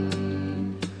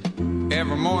John.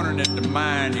 Every morning at the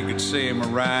mine you could see him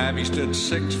arrive. He stood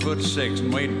 6'6"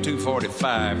 and weighed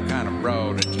 245, kind of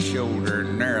broad at the shoulder,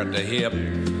 narrow at the hip.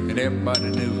 and everybody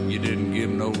knew you didn't give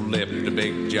no lip to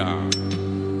Big John.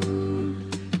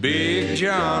 Big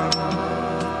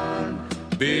John,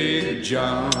 Big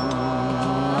John,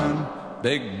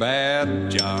 Big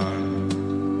Bad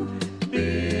John,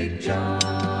 Big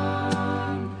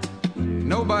John.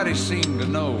 Nobody seemed to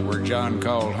know where John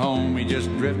called home. He just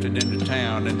drifted into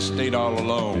town and stayed all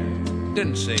alone.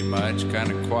 Didn't say much,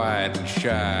 kind of quiet and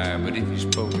shy, but if he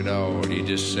spoke at all, he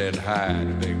just said hi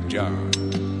to Big John.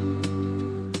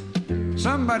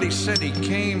 Somebody said he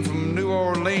came from New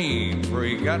Orleans, where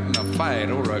he got in a fight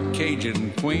over a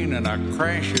Cajun queen, and a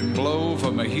crashing blow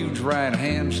from a huge right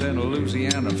hand sent a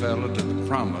Louisiana fella to the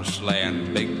promised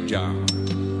land. Big John,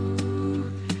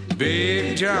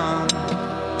 Big John,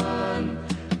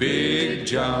 Big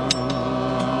John,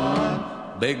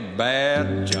 Big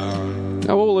Bad John.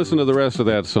 Now, we'll listen to the rest of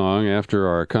that song after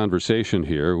our conversation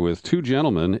here with two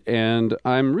gentlemen, and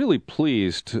I'm really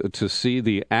pleased to see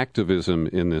the activism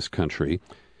in this country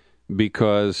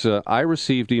because I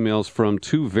received emails from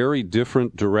two very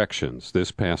different directions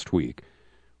this past week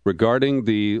regarding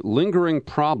the lingering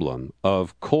problem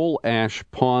of coal ash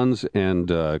ponds and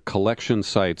collection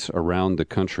sites around the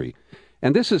country.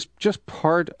 And this is just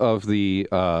part of the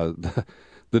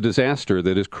disaster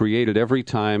that is created every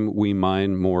time we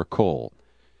mine more coal.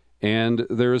 And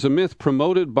there is a myth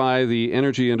promoted by the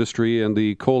energy industry and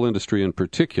the coal industry in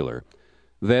particular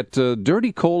that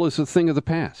dirty coal is a thing of the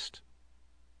past.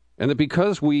 And that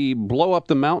because we blow up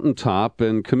the mountaintop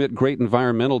and commit great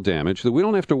environmental damage, that we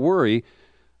don't have to worry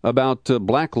about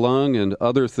black lung and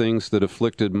other things that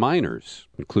afflicted miners,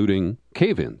 including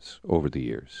cave-ins over the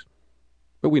years.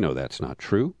 But we know that's not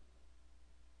true.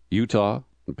 Utah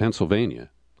and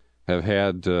Pennsylvania have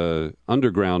had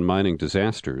underground mining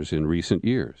disasters in recent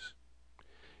years.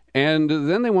 And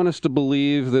then they want us to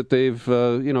believe that they've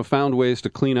found ways to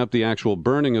clean up the actual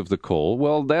burning of the coal.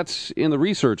 Well, that's in the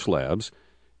research labs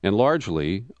and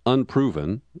largely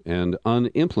unproven and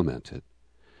unimplemented.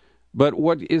 But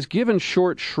what is given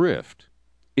short shrift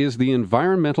is the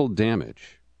environmental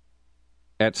damage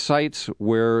at sites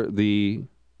where the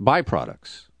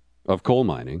byproducts of coal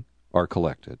mining are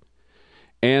collected.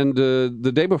 And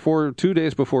the day before, 2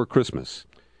 days before Christmas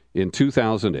in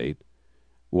 2008,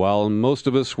 while most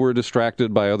of us were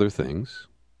distracted by other things,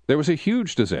 there was a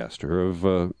huge disaster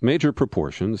of major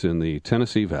proportions in the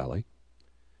Tennessee Valley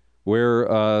where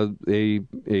a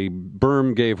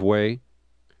berm gave way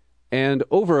and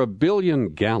over 1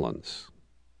 billion gallons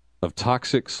of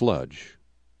toxic sludge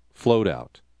flowed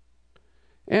out.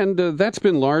 And that's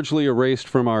been largely erased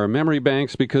from our memory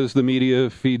banks because the media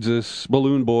feeds us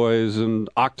balloon boys and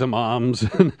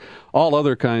octomoms and all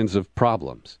other kinds of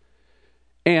problems.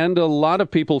 And a lot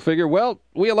of people figure, well,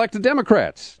 we elected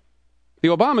Democrats. The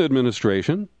Obama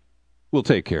administration will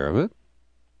take care of it.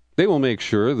 They will make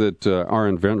sure that our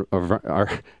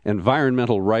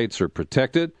environmental rights are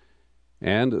protected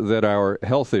and that our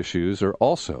health issues are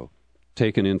also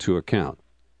taken into account.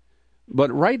 But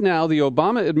right now, the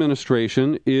Obama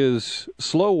administration is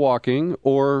slow-walking,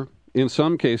 or in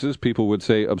some cases, people would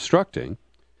say obstructing,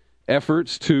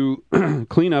 efforts to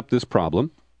clean up this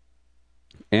problem.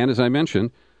 And as I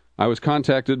mentioned, I was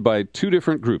contacted by two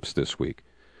different groups this week.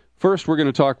 First, we're going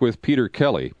to talk with Peter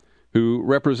Kelly, who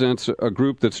represents a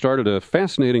group that started a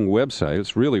fascinating website,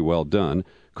 it's really well done,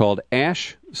 called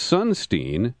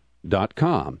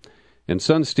AshSunstein.com. And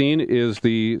Sunstein is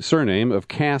the surname of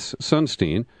Cass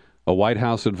Sunstein, a White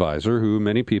House advisor who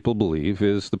many people believe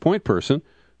is the point person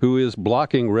who is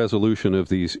blocking resolution of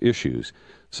these issues.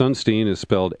 Sunstein is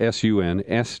spelled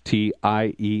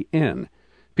Sunstien.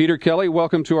 Peter Kelly,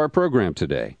 welcome to our program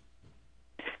today.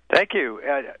 Thank you.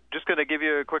 Just going to give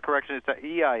you a quick correction. It's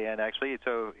EIN, actually.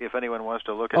 So if anyone wants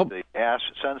to look at the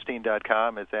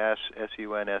AshSunstein.com, it's Ash,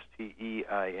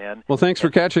 Sunstein. Well, thanks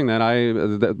for catching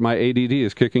that. My ADD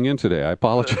is kicking in today. I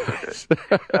apologize.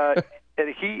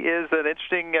 He is an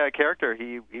interesting character.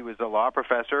 He was a law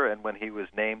professor, and when he was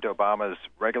named Obama's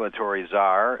regulatory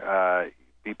czar,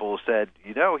 people said,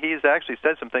 he's actually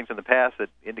said some things in the past that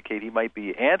indicate he might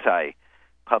be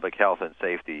anti-public health and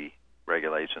safety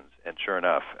regulations. And sure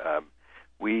enough,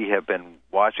 we have been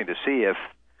watching to see if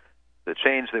the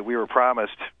change that we were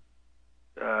promised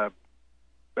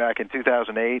back in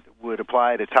 2008 would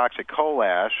apply to toxic coal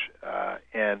ash.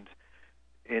 And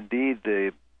indeed,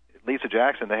 Lisa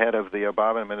Jackson, the head of the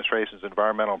Obama administration's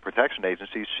Environmental Protection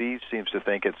Agency, she seems to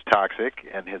think it's toxic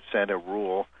and has sent a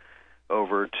rule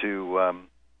over to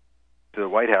the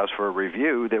White House for a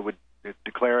review that would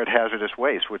declare it hazardous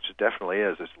waste, which it definitely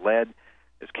is. It's lead,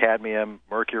 it's cadmium,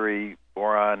 mercury,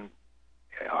 boron,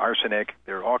 arsenic.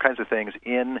 There are all kinds of things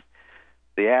in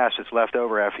the ash that's left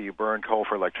over after you burn coal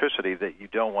for electricity that you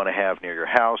don't want to have near your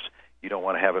house. You don't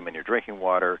want to have them in your drinking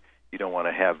water. You don't want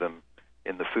to have them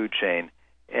in the food chain.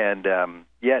 And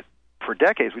yet, for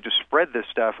decades, we just spread this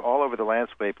stuff all over the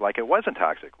landscape like it wasn't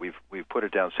toxic. We've put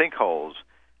it down sinkholes.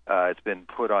 It's been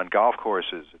put on golf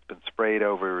courses. It's been sprayed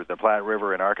over the Platte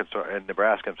River in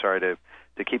Nebraska,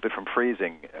 to keep it from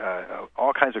freezing.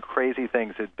 All kinds of crazy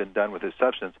things have been done with this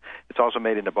substance. It's also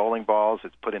made into bowling balls.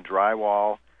 It's put in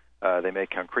drywall. They make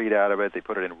concrete out of it. They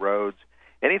put it in roads.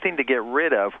 Anything to get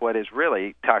rid of what is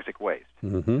really toxic waste.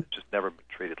 Mm-hmm. It's just never been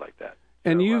treated like that.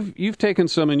 And so, you've taken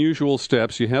some unusual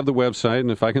steps. You have the website,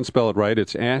 and if I can spell it right,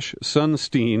 it's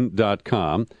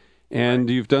ashsunstein.com. And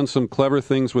you've done some clever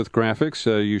things with graphics.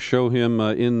 You show him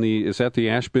is that the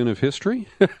ash bin of history?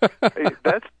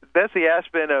 That's the ash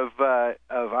bin of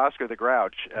Oscar the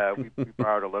Grouch. We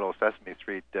borrowed a little Sesame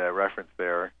Street reference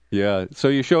there. Yeah, so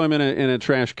you show him in a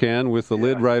trash can with the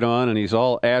lid right on, and he's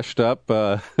all ashed up.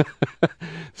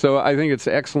 So I think it's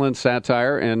excellent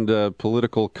satire and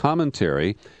political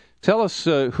commentary. Tell us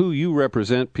who you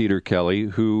represent, Peter Kelly,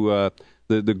 who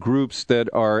the groups that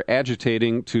are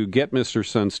agitating to get Mr.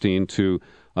 Sunstein to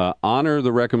honor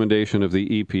the recommendation of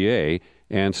the EPA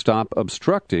and stop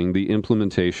obstructing the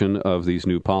implementation of these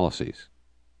new policies.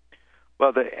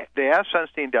 Well, the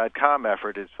AskSunstein.com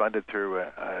effort is funded through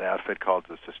an outfit called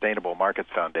the Sustainable Markets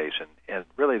Foundation, and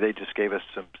really they just gave us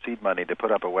some seed money to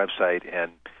put up a website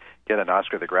and get an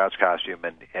Oscar the Grouch costume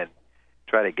and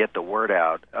try to get the word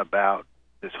out about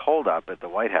this holdup at the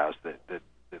White House. The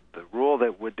rule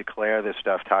that would declare this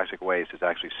stuff toxic waste is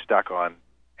actually stuck on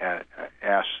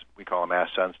Ash. We call him Ash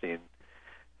Sunstein.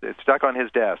 It's stuck on his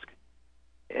desk,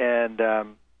 and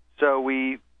so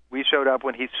we showed up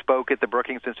when he spoke at the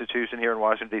Brookings Institution here in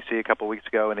Washington, D.C. a couple weeks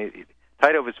ago, and the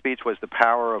title of his speech was "The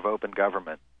Power of Open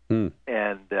Government."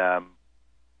 And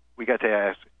we got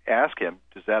to ask him,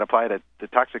 does that apply to the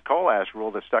toxic coal ash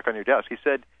rule that's stuck on your desk? He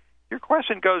said, your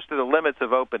question goes to the limits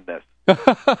of openness.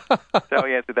 So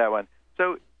he answered that one.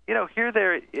 So,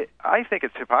 I think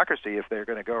it's hypocrisy if they're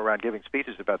going to go around giving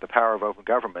speeches about the power of open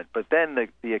government. But then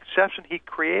the exception he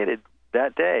created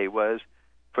that day was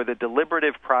for the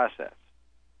deliberative process.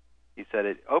 He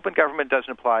said open government doesn't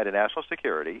apply to national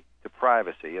security, to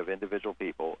privacy of individual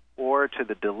people, or to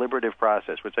the deliberative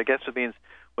process, which I guess it means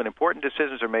when important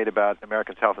decisions are made about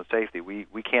Americans' health and safety, we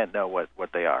can't know what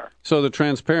they are. So the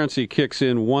transparency kicks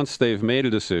in once they've made a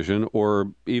decision, or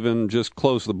even just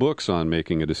close the books on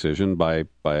making a decision by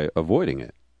avoiding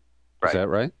it. Right. Is that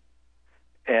right?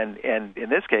 And in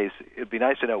this case, it'd be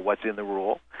nice to know what's in the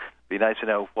rule. It'd be nice to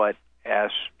know what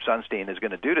Ash Sunstein is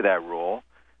going to do to that rule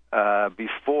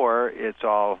before it's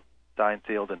all signed,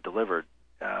 sealed, and delivered.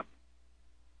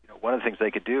 One of the things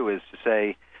they could do is to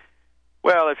say,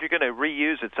 well, if you're going to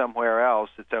reuse it somewhere else,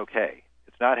 it's okay.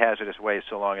 It's not hazardous waste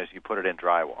so long as you put it in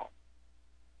drywall.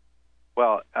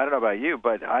 Well, I don't know about you,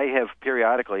 but I have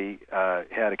periodically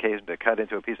had occasion to cut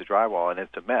into a piece of drywall, and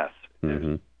it's a mess. Mm-hmm.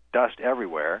 There's dust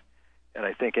everywhere, and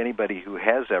I think anybody who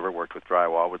has ever worked with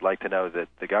drywall would like to know that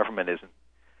the government isn't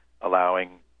allowing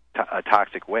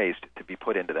toxic waste to be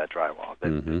put into that drywall.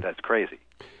 That's crazy.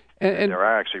 And there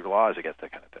are actually laws against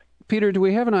that kind of thing. Peter, do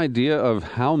we have an idea of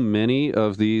how many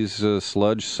of these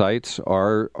sludge sites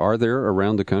are there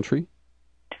around the country?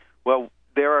 Well,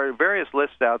 there are various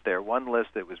lists out there. One list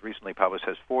that was recently published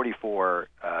has 44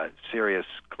 serious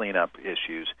cleanup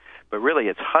issues, but really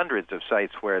it's hundreds of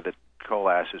sites where the coal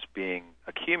ash is being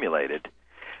accumulated,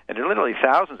 and there are literally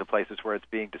thousands of places where it's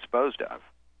being disposed of.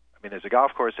 I mean, there's a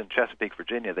golf course in Chesapeake,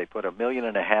 Virginia. They put 1.5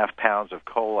 million pounds of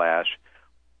coal ash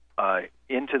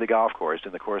into the golf course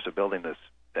in the course of building this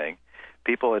thing.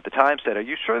 People at the time said, "Are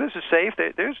you sure this is safe?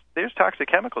 There's toxic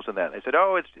chemicals in that." And they said,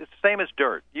 "Oh, it's the same as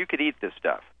dirt. You could eat this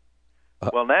stuff."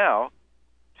 Well, now,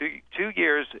 2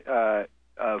 years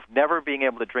of never being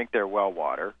able to drink their well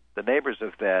water. The neighbors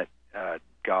of that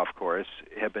golf course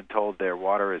have been told their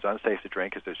water is unsafe to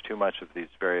drink because there's too much of these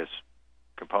various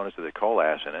components of the coal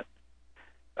ash in it.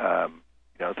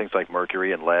 Things like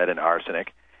mercury and lead and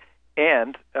arsenic,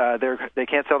 and they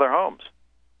can't sell their homes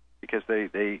because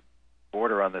they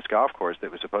border on this golf course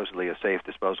that was supposedly a safe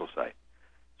disposal site.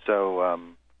 So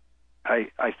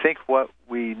I think what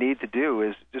we need to do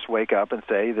is just wake up and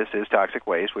say this is toxic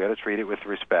waste. We ought to treat it with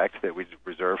respect that we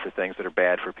reserve for things that are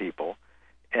bad for people,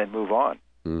 and move on.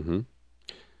 Mm-hmm.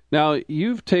 Now,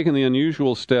 you've taken the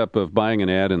unusual step of buying an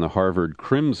ad in the Harvard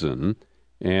Crimson.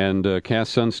 And Cass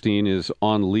Sunstein is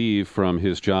on leave from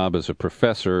his job as a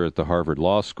professor at the Harvard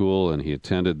Law School, and he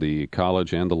attended the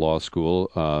college and the law school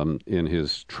in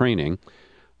his training.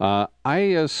 I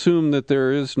assume that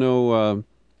there is no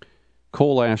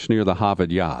coal ash near the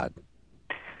Harvard Yard.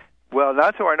 Well,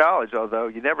 not to our knowledge, although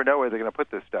you never know where they're going to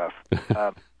put this stuff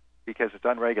because it's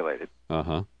unregulated.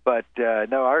 Uh-huh. But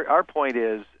no, our point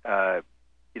is,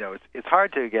 it's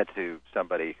hard to get to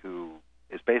somebody who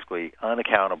is basically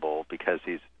unaccountable because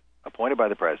he's appointed by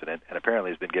the president and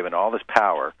apparently has been given all this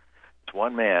power. It's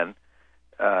one man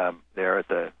there at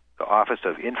the Office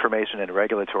of Information and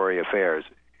Regulatory Affairs.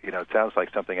 It sounds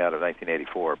like something out of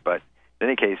 1984, but in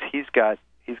any case, he's got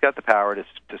the power to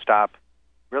stop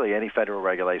really any federal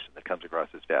regulation that comes across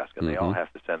his desk, and they all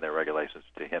have to send their regulations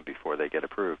to him before they get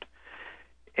approved.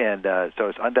 And so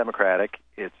it's undemocratic.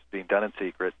 It's being done in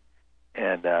secret,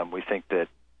 and we think that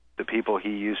the people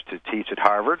he used to teach at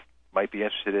Harvard might be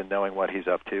interested in knowing what he's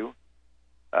up to.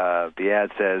 The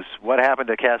ad says, "What happened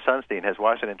to Cass Sunstein? Has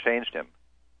Washington changed him?"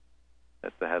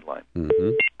 That's the headline.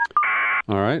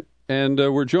 All right. And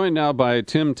we're joined now by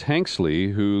Tim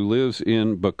Tanksley, who lives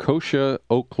in Bokosha,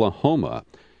 Oklahoma.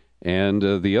 And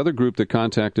the other group that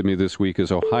contacted me this week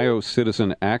is Ohio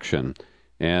Citizen Action.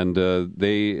 And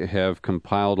they have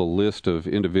compiled a list of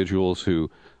individuals who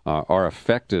are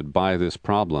affected by this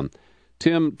problem.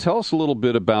 Tim, tell us a little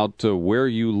bit about where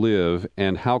you live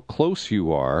and how close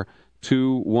you are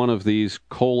to one of these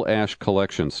coal ash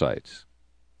collection sites.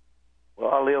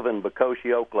 Well, I live in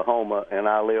Bokosha, Oklahoma, and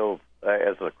I live,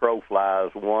 as the crow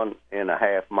flies,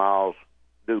 1.5 miles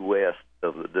due west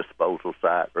of the disposal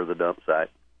site or the dump site.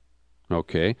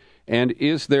 Okay. And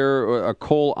is there a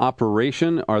coal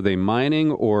operation? Are they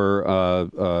mining or,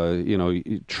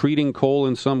 treating coal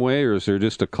in some way, or is there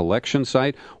just a collection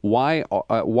site? Why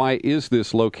is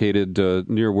this located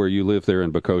near where you live there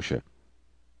in Bokosha?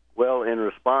 Well, in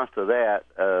response to that,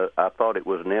 I thought it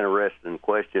was an interesting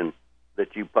question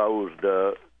that you posed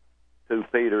to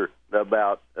Peter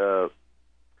about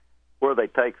where they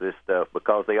take this stuff,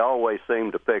 because they always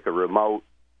seem to pick a remote,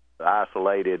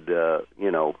 isolated,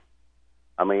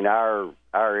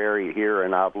 our area here,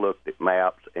 and I've looked at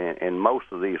maps, and most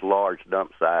of these large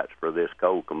dump sites for this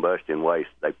coal combustion waste,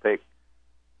 they pick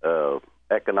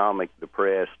economic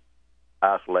depressed,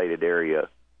 isolated area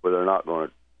where they're not going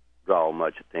to draw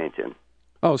much attention.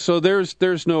 Oh, so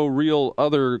there's no real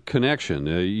other connection.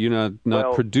 You're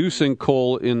not producing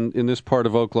coal in this part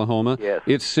of Oklahoma. Yes.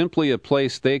 It's simply a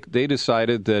place they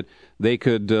decided that they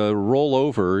could roll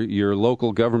over your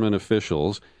local government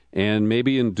officials and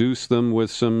maybe induce them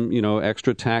with some,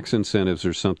 extra tax incentives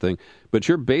or something. But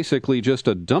you're basically just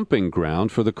a dumping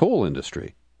ground for the coal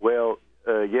industry. Well,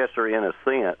 yes, sir, in a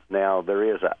sense. Now, there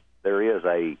is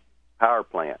a power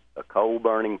plant, a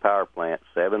coal-burning power plant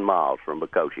 7 miles from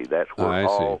Bokosha. That's where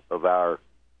all of our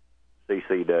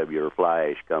CCW, or fly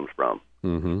ash, comes from.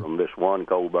 Mm-hmm. From this one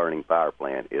coal-burning power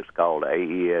plant. It's called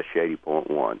AES Shady Point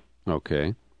 1.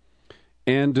 Okay.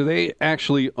 And do they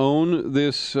actually own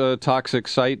this toxic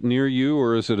site near you,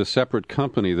 or is it a separate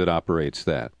company that operates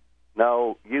that?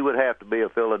 No, you would have to be a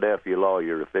Philadelphia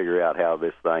lawyer to figure out how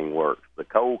this thing works. The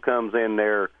coal comes in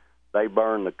there, they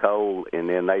burn the coal, and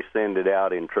then they send it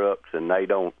out in trucks, and they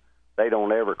don't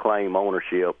ever claim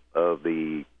ownership of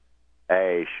the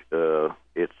ash.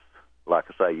 It's like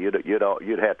I say, you'd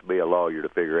have to be a lawyer to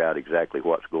figure out exactly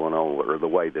what's going on, or the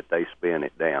way that they spin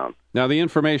it down. Now, the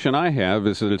information I have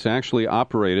is that it's actually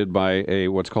operated by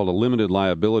what's called a limited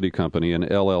liability company, an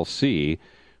LLC,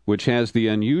 which has the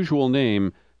unusual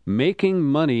name Making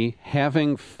Money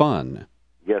Having Fun.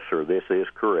 Yes, sir, this is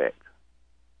correct.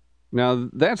 Now,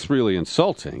 that's really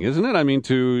insulting, isn't it? I mean,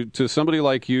 to somebody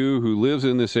like you who lives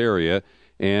in this area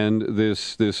and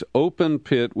this open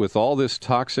pit with all this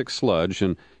toxic sludge,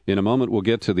 and in a moment we'll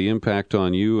get to the impact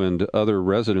on you and other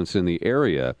residents in the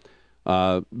area,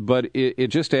 but it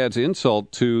just adds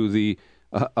insult to the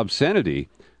obscenity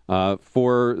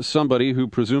for somebody who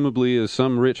presumably is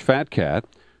some rich fat cat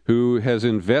who has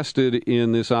invested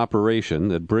in this operation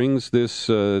that brings this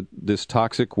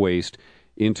toxic waste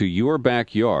into your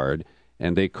backyard,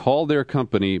 and they call their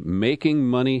company Making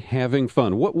Money Having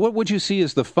Fun. What would you see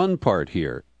as the fun part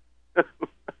here?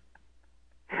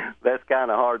 That's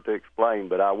kind of hard to explain,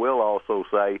 but I will also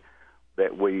say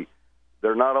that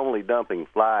they're not only dumping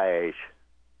fly ash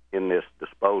in this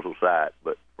disposal site,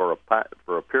 but for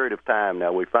a period of time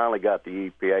now, we finally got the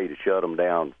EPA to shut them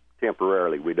down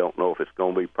temporarily. We don't know if it's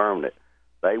going to be permanent.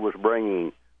 They was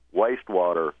bringing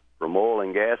wastewater from oil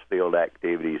and gas field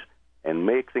activities and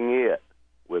mixing it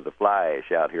with the fly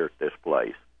ash out here at this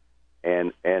place.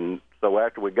 And so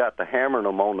after we got to hammering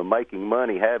them on the Making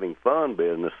Money Having Fun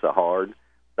business so hard,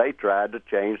 they tried to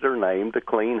change their name to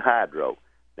Clean Hydro.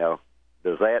 Now,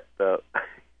 does that,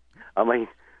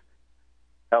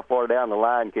 how far down the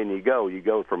line can you go? You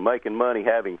go from Making Money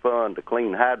Having Fun to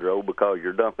Clean Hydro because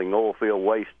you're dumping oil field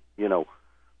waste,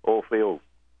 oil field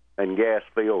and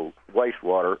gas-filled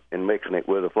wastewater and mixing it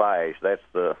with the fly ash.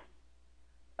 That's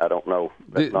I don't know.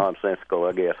 That's nonsensical,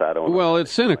 I guess. I don't know. Well,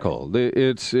 it's cynical.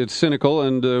 It's cynical,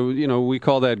 and we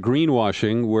call that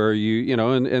greenwashing, where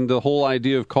and the whole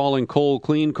idea of calling coal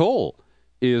clean coal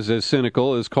is as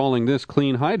cynical as calling this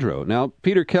clean hydro. Now,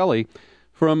 Peter Kelly,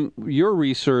 from your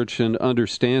research and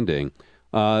understanding,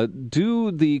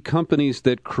 do the companies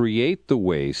that create the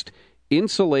waste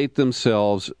insulate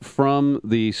themselves from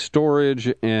the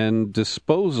storage and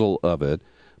disposal of it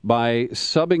by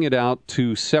subbing it out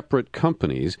to separate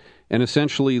companies and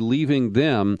essentially leaving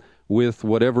them with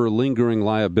whatever lingering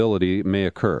liability may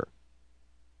occur?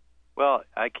 Well,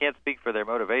 I can't speak for their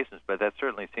motivations, but that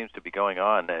certainly seems to be going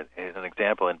on. As an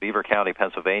example, in Beaver County,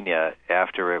 Pennsylvania,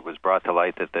 after it was brought to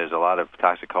light that there's a lot of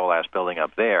toxic coal ash building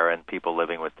up there and people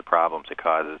living with the problems it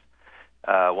causes,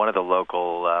 one of the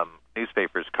local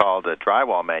newspapers called a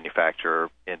drywall manufacturer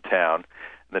in town.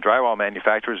 The drywall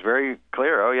manufacturer is very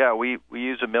clear. Oh, yeah, we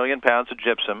use 1 million pounds of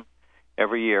gypsum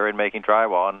every year in making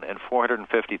drywall, and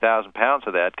 450,000 pounds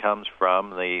of that comes from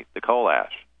the coal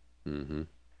ash. Mm-hmm.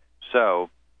 So,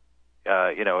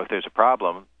 if there's a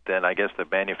problem, then I guess the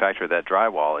manufacturer of that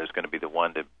drywall is going to be the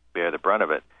one to bear the brunt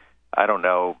of it. I don't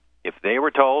know if they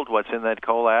were told what's in that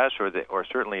coal ash, or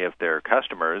certainly if their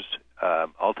customers,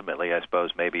 ultimately, I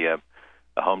suppose maybe a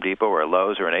Home Depot or a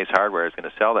Lowe's or an Ace Hardware is going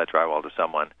to sell that drywall to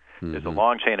someone. Mm-hmm. There's a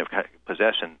long chain of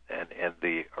possession, and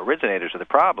the originators of the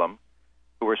problem,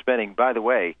 who are spending, by the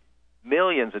way,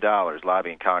 millions of dollars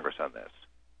lobbying Congress on this.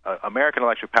 American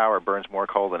Electric Power burns more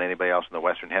coal than anybody else in the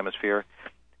Western Hemisphere.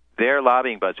 Their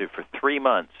lobbying budget for 3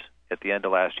 months at the end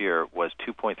of last year was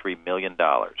 $2.3 million.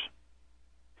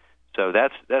 So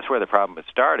that's where the problem is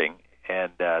starting,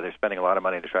 and they're spending a lot of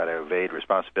money to try to evade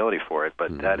responsibility for it,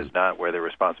 but that is not where their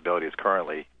responsibility is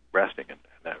currently resting,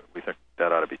 and we think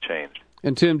that ought to be changed.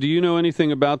 And Tim, do you know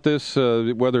anything about this,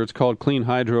 whether it's called clean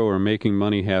hydro or making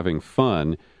money having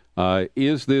fun?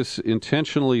 Is this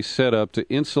intentionally set up to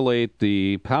insulate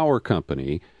the power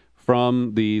company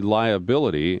from the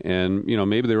liability? And,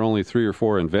 maybe there are only 3 or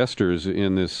 4 investors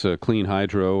in this clean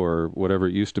hydro or whatever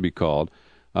it used to be called,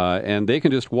 and they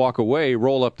can just walk away,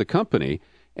 roll up the company,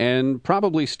 and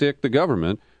probably stick the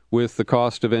government with the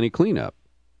cost of any cleanup.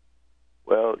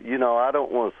 Well, I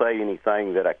don't want to say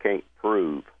anything that I can't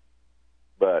prove.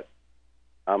 But,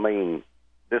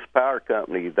 this power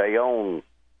company, they own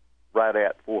right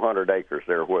at 400 acres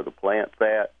there where the plant's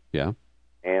at. Yeah.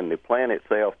 And the plant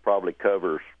itself probably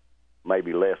covers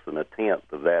maybe less than 1/10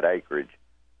 of that acreage.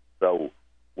 So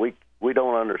we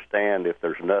don't understand if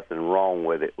there's nothing wrong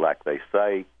with it, like they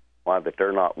say, why that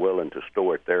they're not willing to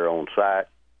store it there on site,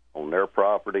 on their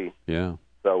property. Yeah.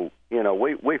 So,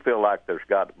 we feel like there's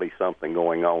got to be something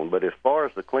going on. But as far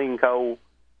as the clean coal,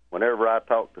 whenever I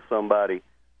talk to somebody,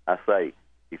 I say,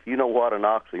 if you know what an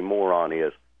oxymoron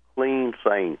is,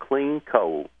 saying clean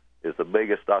coal is the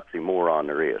biggest oxymoron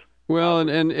there is. Well,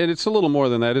 and it's a little more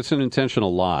than that. It's an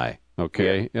intentional lie,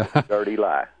 okay? Yeah, dirty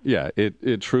lie. Yeah,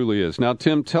 it truly is. Now,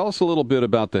 Tim, tell us a little bit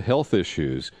about the health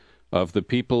issues of the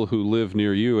people who live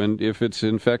near you and if it's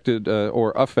infected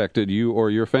or affected you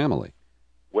or your family.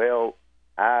 Well,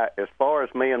 as far as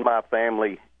me and my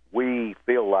family, we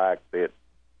feel like that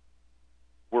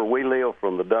where we live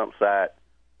from the dump site,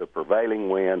 the prevailing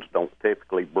winds don't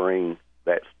typically bring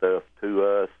that stuff to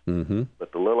us. Mm-hmm.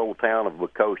 But the little old town of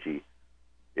Wacoshie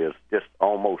is just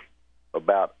almost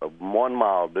about 1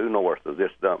 mile due north of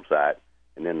this dump site.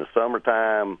 And in the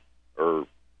summertime, or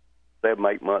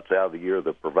 7-8 months out of the year,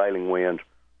 the prevailing winds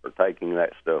are taking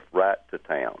that stuff right to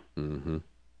town. Mm-hmm.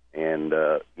 And,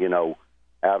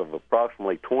 out of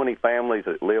approximately 20 families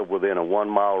that live within a 1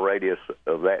 mile radius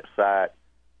of that site,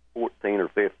 14 or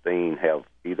 15 have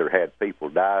either had people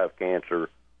die of cancer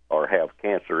or have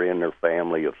cancer in their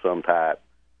family of some type,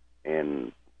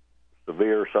 and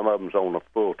severe. Some of them's on a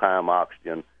full-time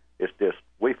oxygen. It's just,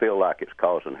 we feel like it's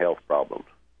causing health problems,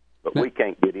 but we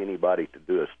can't get anybody to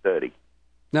do a study.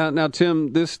 Now,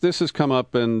 Tim, this has come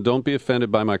up, and don't be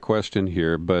offended by my question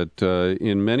here, but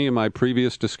in many of my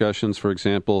previous discussions, for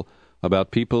example,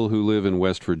 about people who live in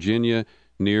West Virginia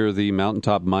near the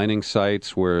mountaintop mining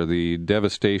sites where the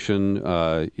devastation,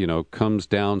 comes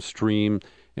downstream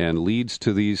and leads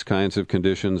to these kinds of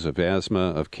conditions of asthma,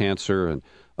 of cancer, and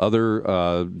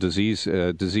other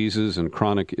diseases and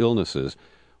chronic illnesses.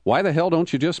 Why the hell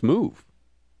don't you just move?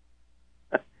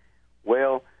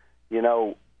 Well,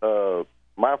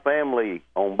 my family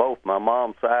on both my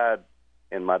mom's side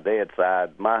and my dad's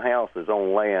side, my house is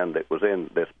on land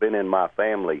that's been in my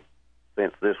family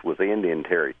since this was Indian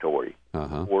territory,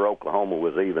 where Oklahoma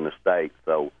was even a state.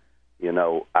 So,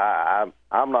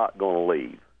 I'm not going to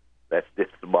leave. That's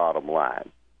just the bottom line.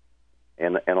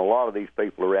 and a lot of these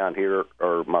people around here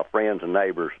are my friends and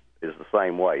neighbors is the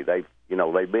same way. They've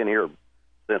been here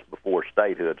since before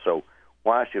statehood. So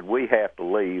why should we have to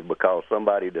leave because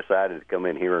somebody decided to come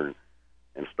in here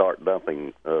and start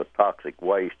dumping toxic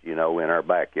waste, in our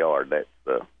backyard? That's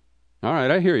all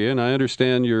right. I hear you, and I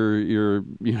understand your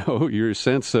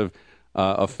sense of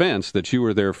offense that you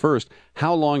were there first.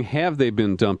 How long have they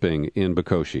been dumping in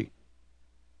Bikoshi?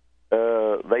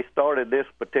 They started this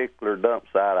particular dump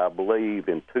site, I believe,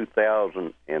 in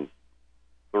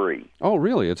 2003. Oh,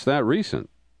 really? It's that recent?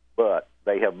 But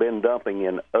they have been dumping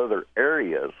in other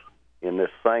areas in this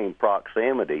same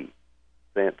proximity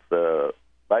since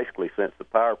basically since the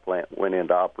power plant went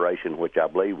into operation, which I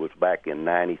believe was back in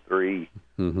 93,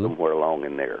 somewhere along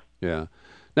in there. Yeah.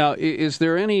 Now, is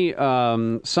there any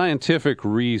scientific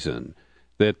reason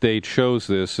that they chose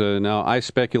this? Now, I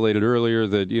speculated earlier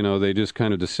that, they just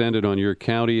kind of descended on your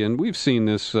county, and we've seen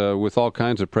this with all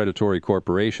kinds of predatory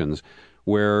corporations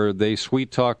where they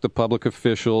sweet-talk the public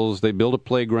officials, they build a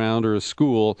playground or a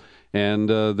school, and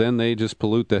then they just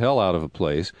pollute the hell out of a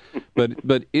place.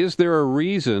 But is there a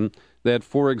reason that,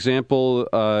 for example,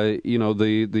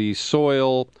 the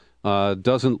soil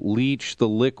doesn't leach the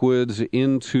liquids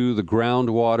into the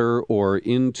groundwater or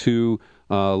into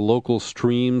local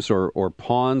streams or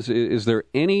ponds? Is there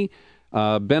any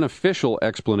beneficial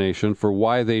explanation for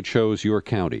why they chose your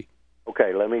county?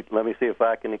 Okay, let me see if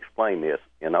I can explain this.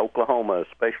 In Oklahoma,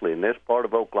 especially in this part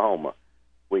of Oklahoma,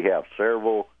 we have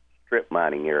several strip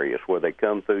mining areas where they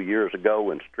come through years ago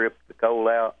and stripped the coal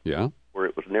out. Yeah. Where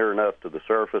it was near enough to the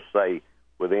surface, say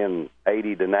within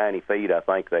 80 to 90 feet, I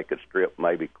think they could strip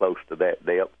maybe close to that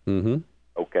depth. Mm-hmm.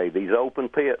 Okay, these open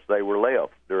pits, they were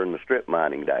left during the strip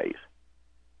mining days.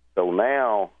 So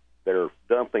now they're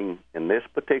dumping in this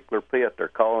particular pit. They're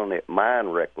calling it mine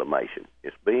reclamation.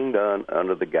 It's being done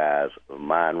under the guise of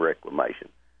mine reclamation.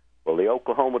 Well, the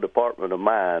Oklahoma Department of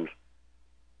Mines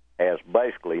has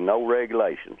basically no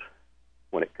regulations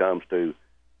when it comes to,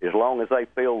 as long as they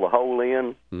fill the hole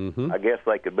in, I guess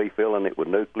they could be filling it with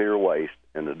nuclear waste,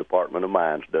 and the Department of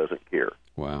Mines doesn't care.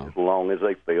 Wow. As long as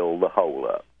they fill the hole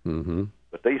up. Mm-hmm.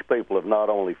 But these people have not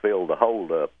only filled the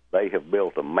hole up, they have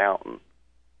built a mountain,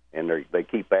 and they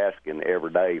keep asking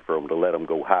every day for them to let them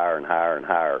go higher and higher and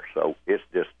higher. So it's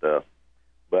just,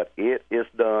 but it is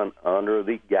done under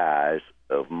the guise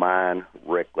of mine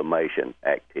reclamation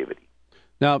activity.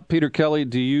 Now, Peter Kelly,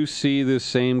 do you see this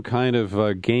same kind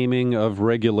of gaming of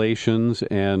regulations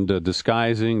and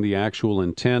disguising the actual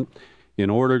intent in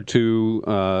order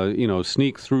to,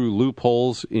 sneak through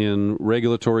loopholes in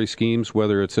regulatory schemes,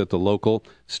 whether it's at the local,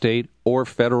 state, or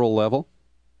federal level?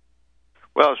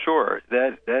 Well, sure.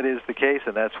 That is the case,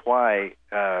 and that's why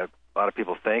a lot of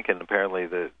people think, and apparently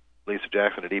Lisa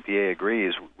Jackson at EPA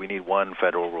agrees, we need one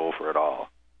federal rule for it all.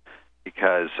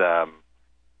 Because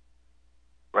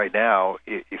right now,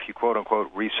 if you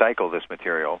quote-unquote recycle this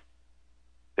material,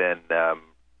 then,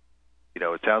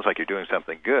 it sounds like you're doing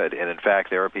something good. And, in fact,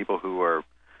 there are people who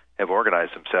have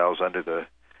organized themselves under the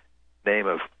name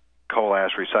of coal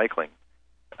ash recycling.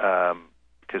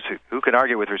 Because who can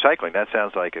argue with recycling? That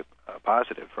sounds like a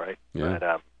positive, right? Yeah.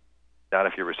 But, not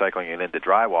if you're recycling it into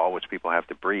drywall, which people have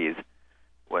to breathe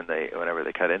whenever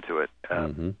they cut into it.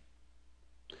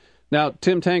 Now,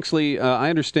 Tim Tanksley, I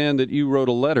understand that you wrote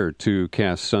a letter to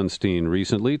Cass Sunstein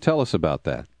recently. Tell us about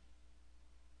that.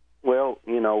 Well,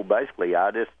 basically,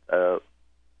 I just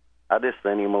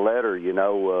sent him a letter,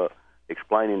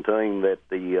 explaining to him that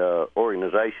the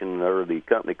organization or the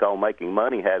company called Making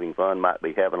Money Having Fun might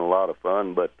be having a lot of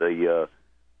fun, but the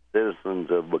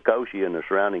citizens of Bikoshi and the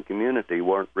surrounding community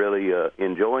weren't really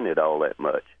enjoying it all that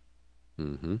much.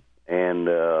 Mm-hmm. And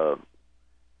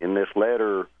in this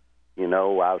letter,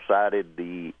 I've cited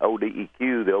the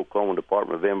ODEQ, the Oklahoma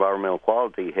Department of Environmental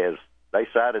Quality, they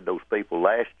cited those people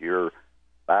last year,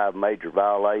 5 major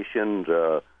violations,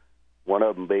 one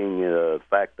of them being the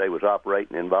fact they was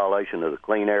operating in violation of the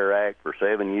Clean Air Act for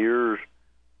 7 years.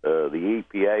 The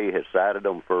EPA has cited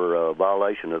them for a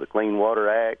violation of the Clean Water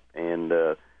Act. And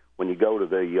when you go to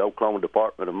the Oklahoma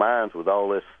Department of Mines with all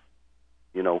this,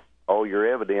 all your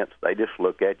evidence, they just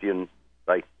look at you and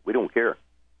say, we don't care.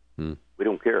 We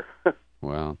don't care.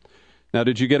 Wow. Now,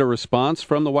 did you get a response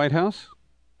from the White House?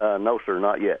 No, sir,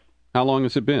 not yet. How long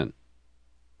has it been?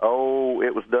 Oh,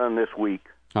 it was done this week.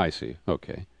 I see.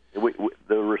 Okay.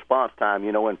 The response time,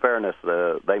 in fairness,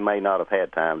 they may not have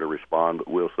had time to respond, but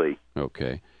we'll see.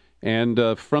 Okay.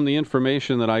 And from the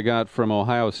information that I got from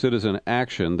Ohio Citizen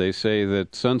Action, they say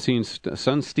that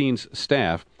Sunstein's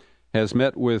staff has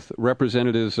met with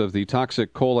representatives of the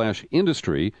toxic coal ash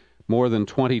industry more than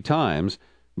 20 times,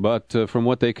 but from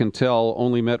what they can tell,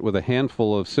 only met with a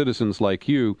handful of citizens like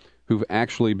you who've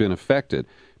actually been affected.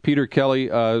 Peter Kelly,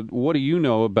 what do you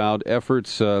know about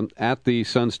efforts at the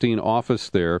Sunstein office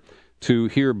there to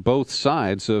hear both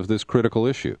sides of this critical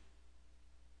issue?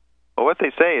 Well, what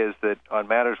they say is that on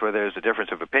matters where there's a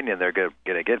difference of opinion, they're going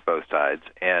to get both sides.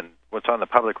 And what's on the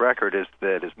public record is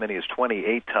that as many as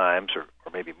 28 times, or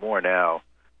maybe more now,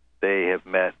 they have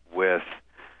met with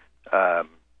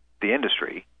the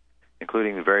industry,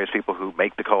 including the various people who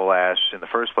make the coal ash in the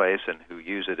first place and who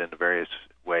use it in the various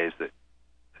ways that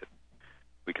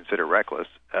we consider reckless.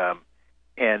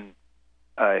 And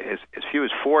as few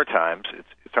as 4 times,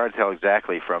 it's hard to tell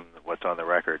exactly from what's on the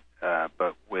record,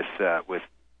 but with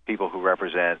people who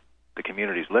represent the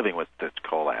communities living with this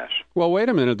coal ash. Well, wait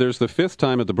a minute. There's the 5th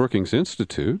time at the Brookings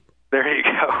Institute. There you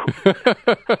go.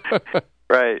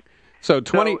 Right. So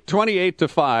 28 to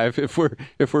 5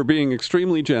 if we're being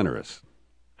extremely generous.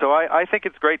 So I think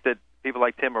it's great that people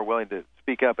like Tim are willing to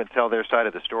speak up and tell their side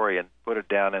of the story and put it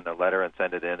down in a letter and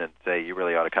send it in and say, you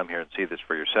really ought to come here and see this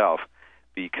for yourself,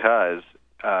 because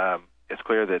it's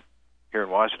clear that here in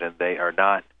Washington they are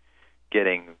not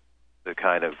getting the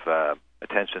kind of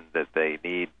attention that they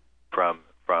need from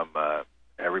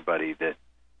everybody that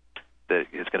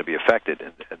is going to be affected.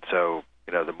 And so,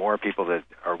 the more people that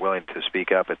are willing to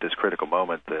speak up at this critical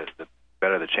moment, the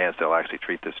better the chance they'll actually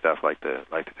treat this stuff like the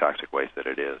toxic waste that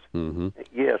it is. Mm-hmm.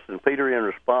 Yes, and Peter, in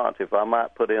response, if I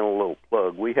might put in a little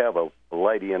plug, we have a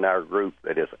lady in our group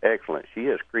that is excellent. She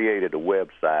has created a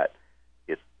website.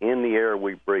 It's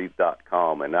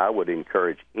intheairwebreathe.com, and I would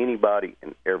encourage anybody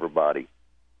and everybody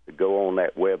to go on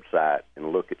that website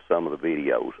and look at some of the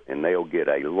videos, and they'll get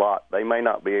a lot. They may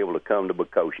not be able to come to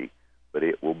Bokoshi, but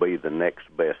it will be the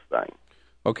next best thing.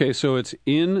 Okay, so it's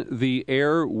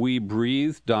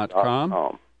intheairwebreathe.com.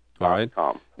 All right.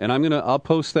 And I'll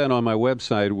post that on my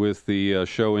website with the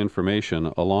show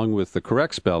information, along with the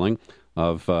correct spelling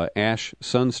of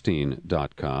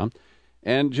ashsunstein.com.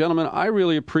 And gentlemen, I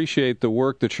really appreciate the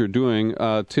work that you're doing.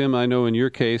 Tim, I know in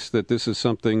your case that this is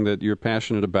something that you're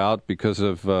passionate about because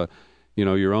of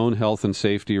your own health and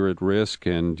safety are at risk,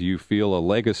 and you feel a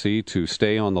legacy to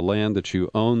stay on the land that you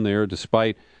own there,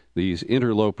 despite these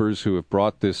interlopers who have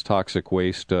brought this toxic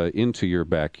waste into your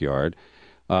backyard.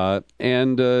 Do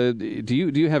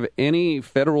you have any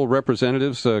federal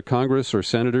representatives, Congress or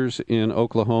senators in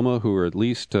Oklahoma who are at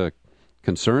least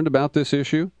concerned about this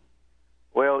issue?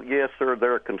 Well, yes, sir,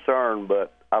 they're concerned,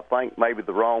 but I think maybe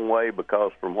the wrong way,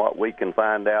 because from what we can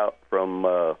find out from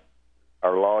our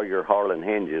lawyer, Harlan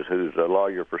Hinges, who's a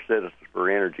lawyer for Citizens for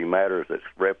Energy Matters that's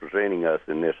representing us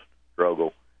in this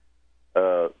struggle,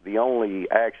 the only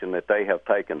action that they have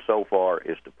taken so far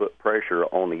is to put pressure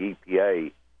on the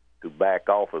EPA to back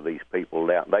off of these people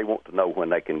down. They want to know when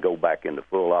they can go back into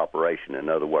full operation. In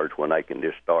other words, when they can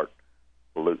just start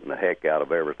polluting the heck out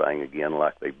of everything again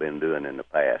like they've been doing in the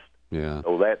past. Yeah.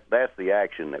 So that's the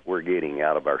action that we're getting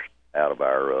out of our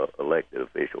elected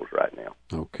officials right now.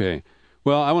 Okay.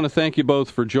 Well, I want to thank you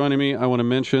both for joining me. I want to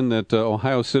mention that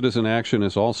Ohio Citizen Action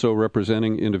is also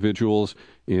representing individuals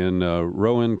in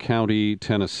Rowan County,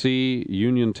 Tennessee,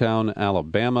 Uniontown,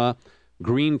 Alabama,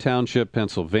 Greene Township,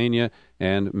 Pennsylvania,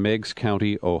 and Meigs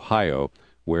County, Ohio,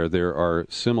 where there are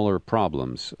similar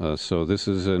problems. So this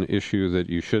is an issue that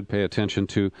you should pay attention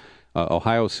to.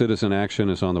 Ohio Citizen Action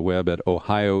is on the web at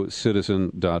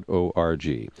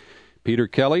ohiocitizen.org. Peter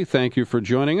Kelly, thank you for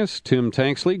joining us. Tim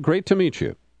Tanksley, great to meet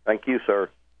you. Thank you, sir.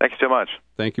 Thank you so much.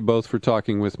 Thank you both for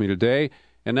talking with me today.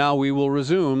 And now we will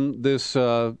resume this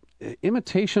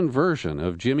imitation version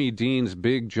of Jimmy Dean's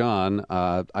Big John.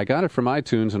 I got it from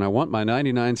iTunes, and I want my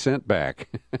 99-cent back.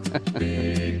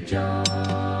 Big John.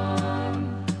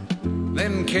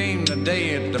 Then came the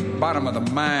day at the bottom of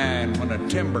the mine when the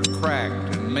timber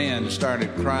cracked and men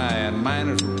started crying.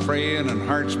 Miners were praying and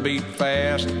hearts beat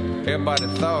fast. Everybody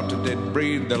thought that they'd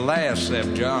breathed their last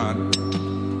except John.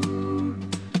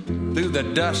 Through the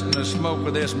dust and the smoke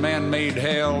of this man-made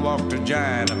hell walked a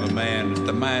giant of a man that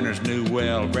the miners knew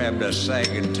well. Grabbed a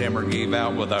sagging timber, gave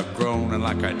out with a groan, and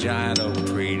like a giant oak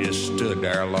tree just stood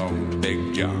there alone.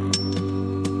 Big John.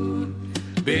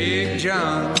 Big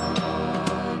John.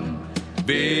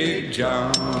 Big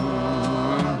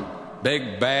John.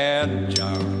 Big Bad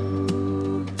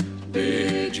John.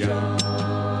 Big John.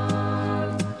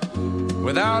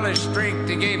 With all his strength,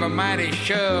 he gave a mighty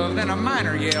shove. Then a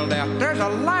miner yelled out, "There's a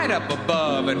light up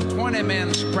above!" And 20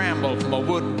 men scrambled from a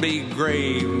would-be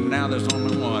grave. Now there's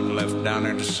only one left down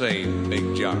there to save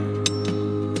Big John.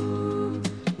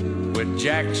 With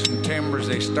jacks and timbers,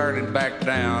 they started back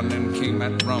down. Then came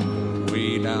that rumble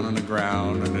way down on the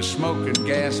ground. And the smoke and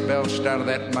gas belched out of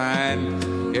that mine.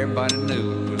 Everybody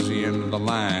knew it was the end of the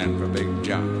line for Big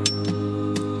John.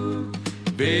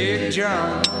 Big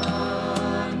John.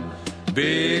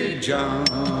 Big John,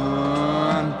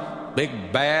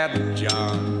 Big Bad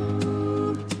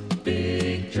John,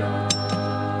 Big John.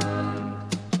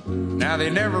 Now they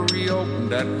never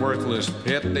reopened that worthless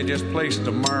pit. They just placed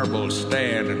a marble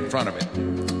stand in front of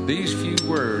it. These few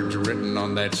words written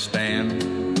on that stand: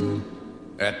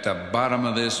 at the bottom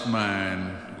of this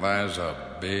mine lies a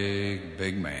big,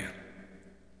 big man.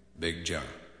 Big John.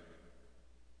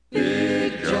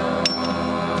 Big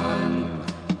John,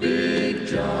 Big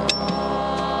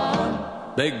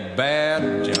John, Big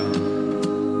Bad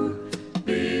John,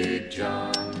 Big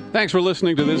John. Thanks for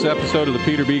listening to this episode of the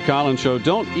Peter B. Collins Show.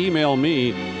 Don't email me.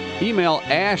 Email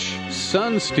Ash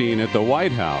Sunstein at the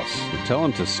White House and tell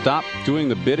him to stop doing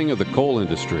the bidding of the coal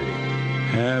industry.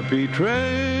 Happy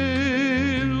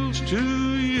trails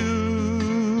to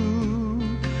you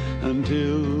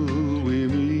until we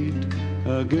meet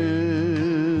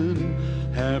again.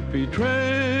 Happy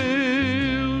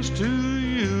trails to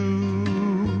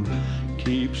you.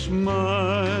 Keep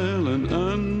smiling.